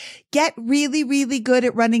week. Get really, really good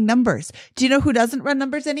at running numbers. Do you know who doesn't run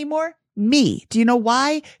numbers anymore? Me. Do you know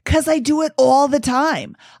why? Because I do it all the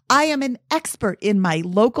time. I am an expert in my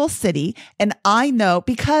local city, and I know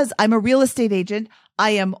because I'm a real estate agent,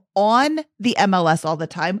 I am on the MLS all the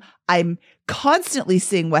time. I'm constantly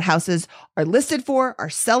seeing what houses are listed for, are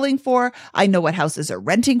selling for. I know what houses are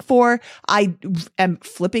renting for. I am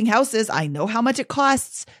flipping houses. I know how much it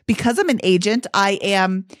costs. Because I'm an agent, I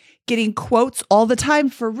am getting quotes all the time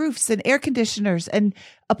for roofs and air conditioners and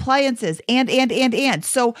appliances and.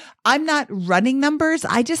 So I'm not running numbers.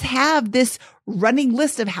 I just have this running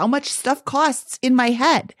list of how much stuff costs in my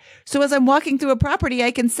head. So as I'm walking through a property,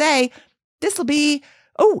 I can say, this will be,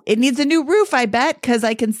 it needs a new roof, I bet, because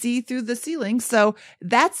I can see through the ceiling. So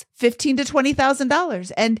that's $15,000 to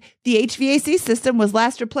 $20,000. And the HVAC system was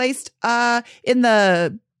last replaced in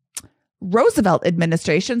the Roosevelt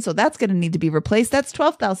administration. So that's going to need to be replaced. That's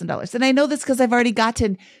 $12,000. And I know this because I've already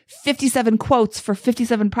gotten 57 quotes for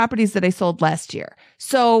 57 properties that I sold last year.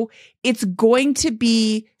 So it's going to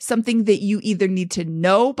be something that you either need to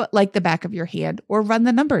know, but like the back of your hand, or run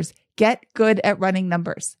the numbers. Get good at running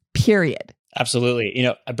numbers, period. Absolutely.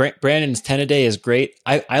 Brandon's 10 a day is great.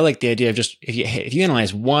 I like the idea of just, if you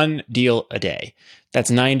analyze one deal a day,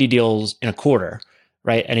 that's 90 deals in a quarter.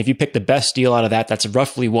 right? And if you pick the best deal out of that, that's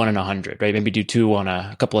roughly 1 in 100, right? Maybe do 2 on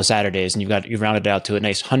a couple of Saturdays, and you've rounded it out to a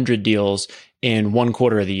nice 100 deals in 1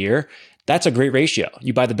 quarter of the year. That's a great ratio.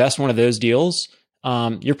 You buy the best one of those deals,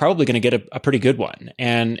 you're probably going to get a pretty good one.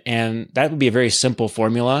 And that would be a very simple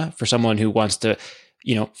formula for someone who wants to,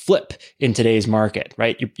 flip in today's market,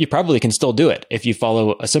 right? You probably can still do it if you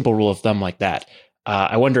follow a simple rule of thumb like that.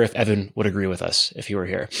 I wonder if Evan would agree with us if he were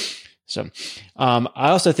here. So I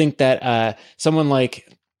also think that someone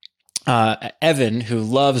like Evan, who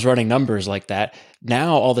loves running numbers like that,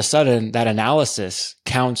 now all of a sudden that analysis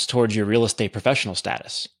counts towards your real estate professional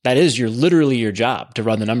status. That is literally your job to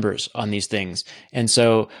run the numbers on these things. And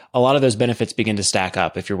so a lot of those benefits begin to stack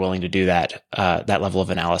up if you're willing to do that level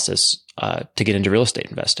of analysis to get into real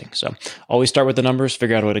estate investing. So always start with the numbers,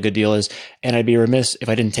 figure out what a good deal is. And I'd be remiss if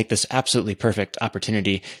I didn't take this absolutely perfect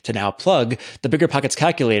opportunity to now plug the BiggerPockets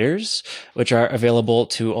calculators, which are available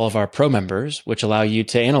to all of our pro members, which allow you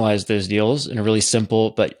to analyze those deals in a really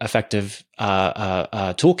simple but effective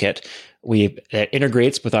toolkit. It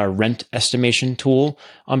integrates with our rent estimation tool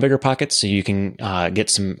on BiggerPockets, so you can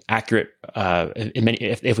get some accurate.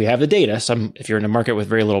 If we have the data, if you're in a market with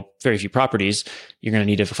very few properties, you're going to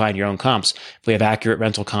need to find your own comps. If we have accurate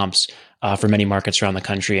rental comps for many markets around the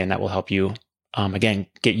country, and that will help you again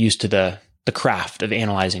get used to the craft of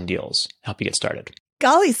analyzing deals, help you get started.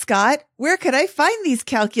 Golly, Scott, where could I find these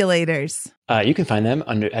calculators? You can find them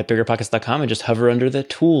at biggerpockets.com and just hover under the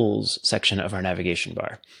tools section of our navigation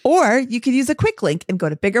bar. Or you could use a quick link and go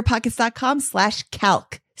to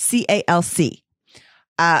biggerpockets.com/calc, CALC.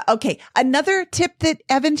 Okay. Another tip that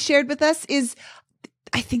Evan shared with us is,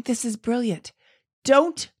 I think this is brilliant.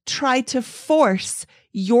 Don't try to force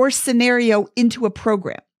your scenario into a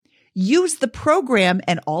program. Use the program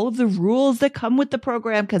and all of the rules that come with the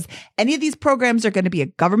program, because any of these programs are going to be a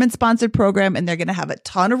government-sponsored program and they're going to have a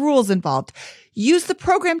ton of rules involved. Use the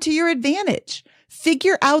program to your advantage.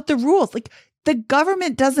 Figure out the rules. Like, the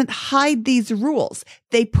government doesn't hide these rules.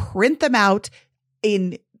 They print them out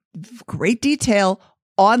in great detail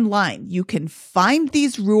online. You can find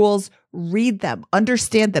these rules, read them,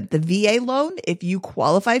 understand them. The VA loan, if you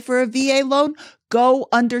qualify for a VA loan, go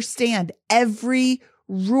understand every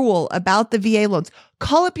rule about the VA loans.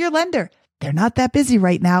 Call up your lender. They're not that busy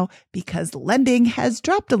right now because lending has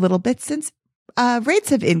dropped a little bit since rates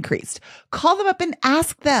have increased. Call them up and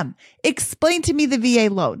ask them, explain to me the VA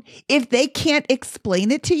loan. If they can't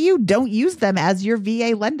explain it to you, don't use them as your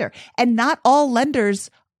VA lender. And not all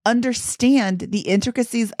lenders understand the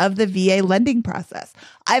intricacies of the VA lending process.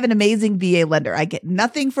 I have an amazing VA lender. I get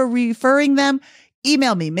nothing for referring them.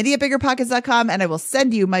 Email me, Mindy@biggerpockets.com, and I will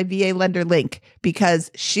send you my VA lender link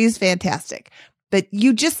because she's fantastic. But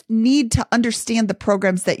you just need to understand the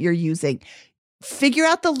programs that you're using. Figure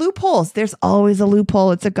out the loopholes. There's always a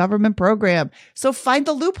loophole. It's a government program. So find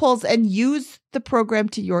the loopholes and use the program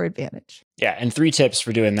to your advantage. Yeah. And 3 tips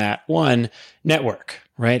for doing that. 1, network,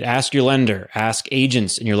 right? Ask your lender, ask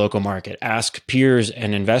agents in your local market, ask peers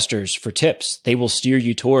and investors for tips. They will steer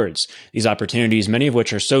you towards these opportunities, many of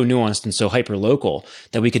which are so nuanced and so hyper local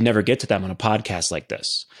that we could never get to them on a podcast like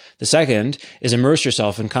this. The second is immerse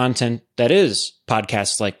yourself in content that is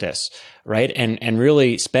podcasts like this, right? And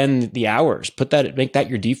really spend the hours, make that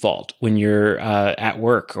your default when you're at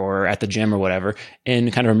work or at the gym or whatever,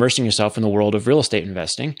 and kind of immersing yourself in the world of real estate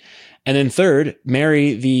investing. And then third,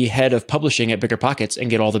 marry the head of publishing at BiggerPockets and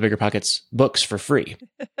get all the BiggerPockets books for free.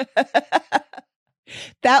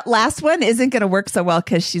 That last one isn't going to work so well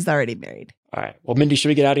because she's already married. All right. Well, Mindy, should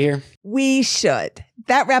we get out of here? We should.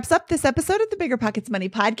 That wraps up this episode of the BiggerPockets Money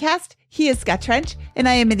Podcast. He is Scott Trench, and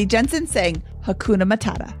I am Mindy Jensen saying Hakuna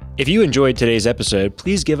Matata. If you enjoyed today's episode,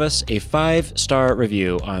 please give us a 5-star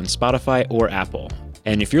review on Spotify or Apple.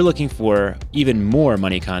 And if you're looking for even more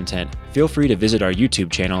money content, feel free to visit our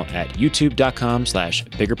YouTube channel at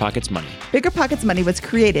youtube.com/BiggerPocketsMoney. BiggerPockets Money was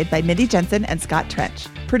created by Mindy Jensen and Scott Trench.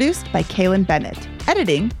 Produced by Kaylin Bennett.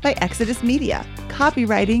 Editing by Exodus Media.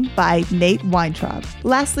 Copywriting by Nate Weintraub.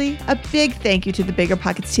 Lastly, a big thank you to the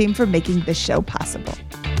BiggerPockets team for making this show possible.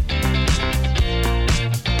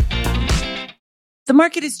 The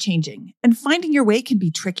market is changing, and finding your way can be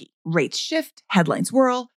tricky. Rates shift, headlines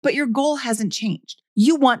whirl, but your goal hasn't changed.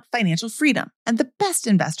 You want financial freedom, and the best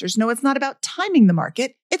investors know it's not about timing the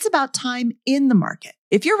market, it's about time in the market.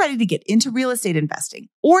 If you're ready to get into real estate investing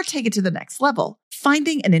or take it to the next level,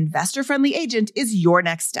 finding an investor-friendly agent is your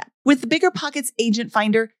next step. With the BiggerPockets Agent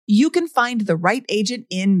Finder, you can find the right agent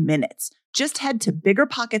in minutes. Just head to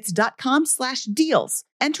biggerpockets.com/deals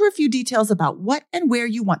enter a few details about what and where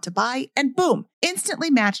you want to buy, and boom, instantly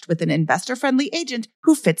matched with an investor-friendly agent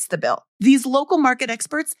who fits the bill. These local market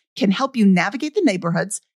experts can help you navigate the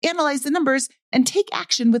neighborhoods, analyze the numbers, and take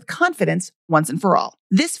action with confidence once and for all.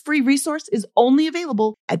 This free resource is only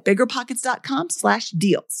available at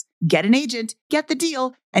biggerpockets.com/deals. Get an agent, get the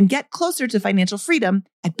deal, and get closer to financial freedom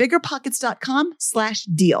at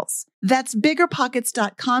biggerpockets.com/deals. That's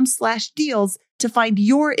biggerpockets.com/deals to find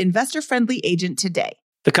your investor-friendly agent today.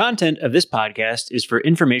 The content of this podcast is for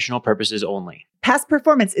informational purposes only. Past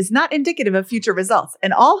performance is not indicative of future results,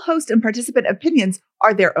 and all host and participant opinions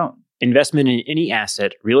are their own. Investment in any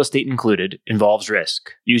asset, real estate included, involves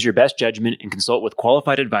risk. Use your best judgment and consult with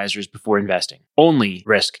qualified advisors before investing. Only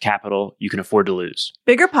risk capital you can afford to lose.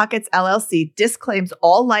 Bigger Pockets LLC disclaims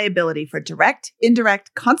all liability for direct,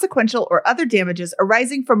 indirect, consequential, or other damages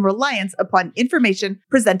arising from reliance upon information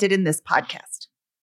presented in this podcast.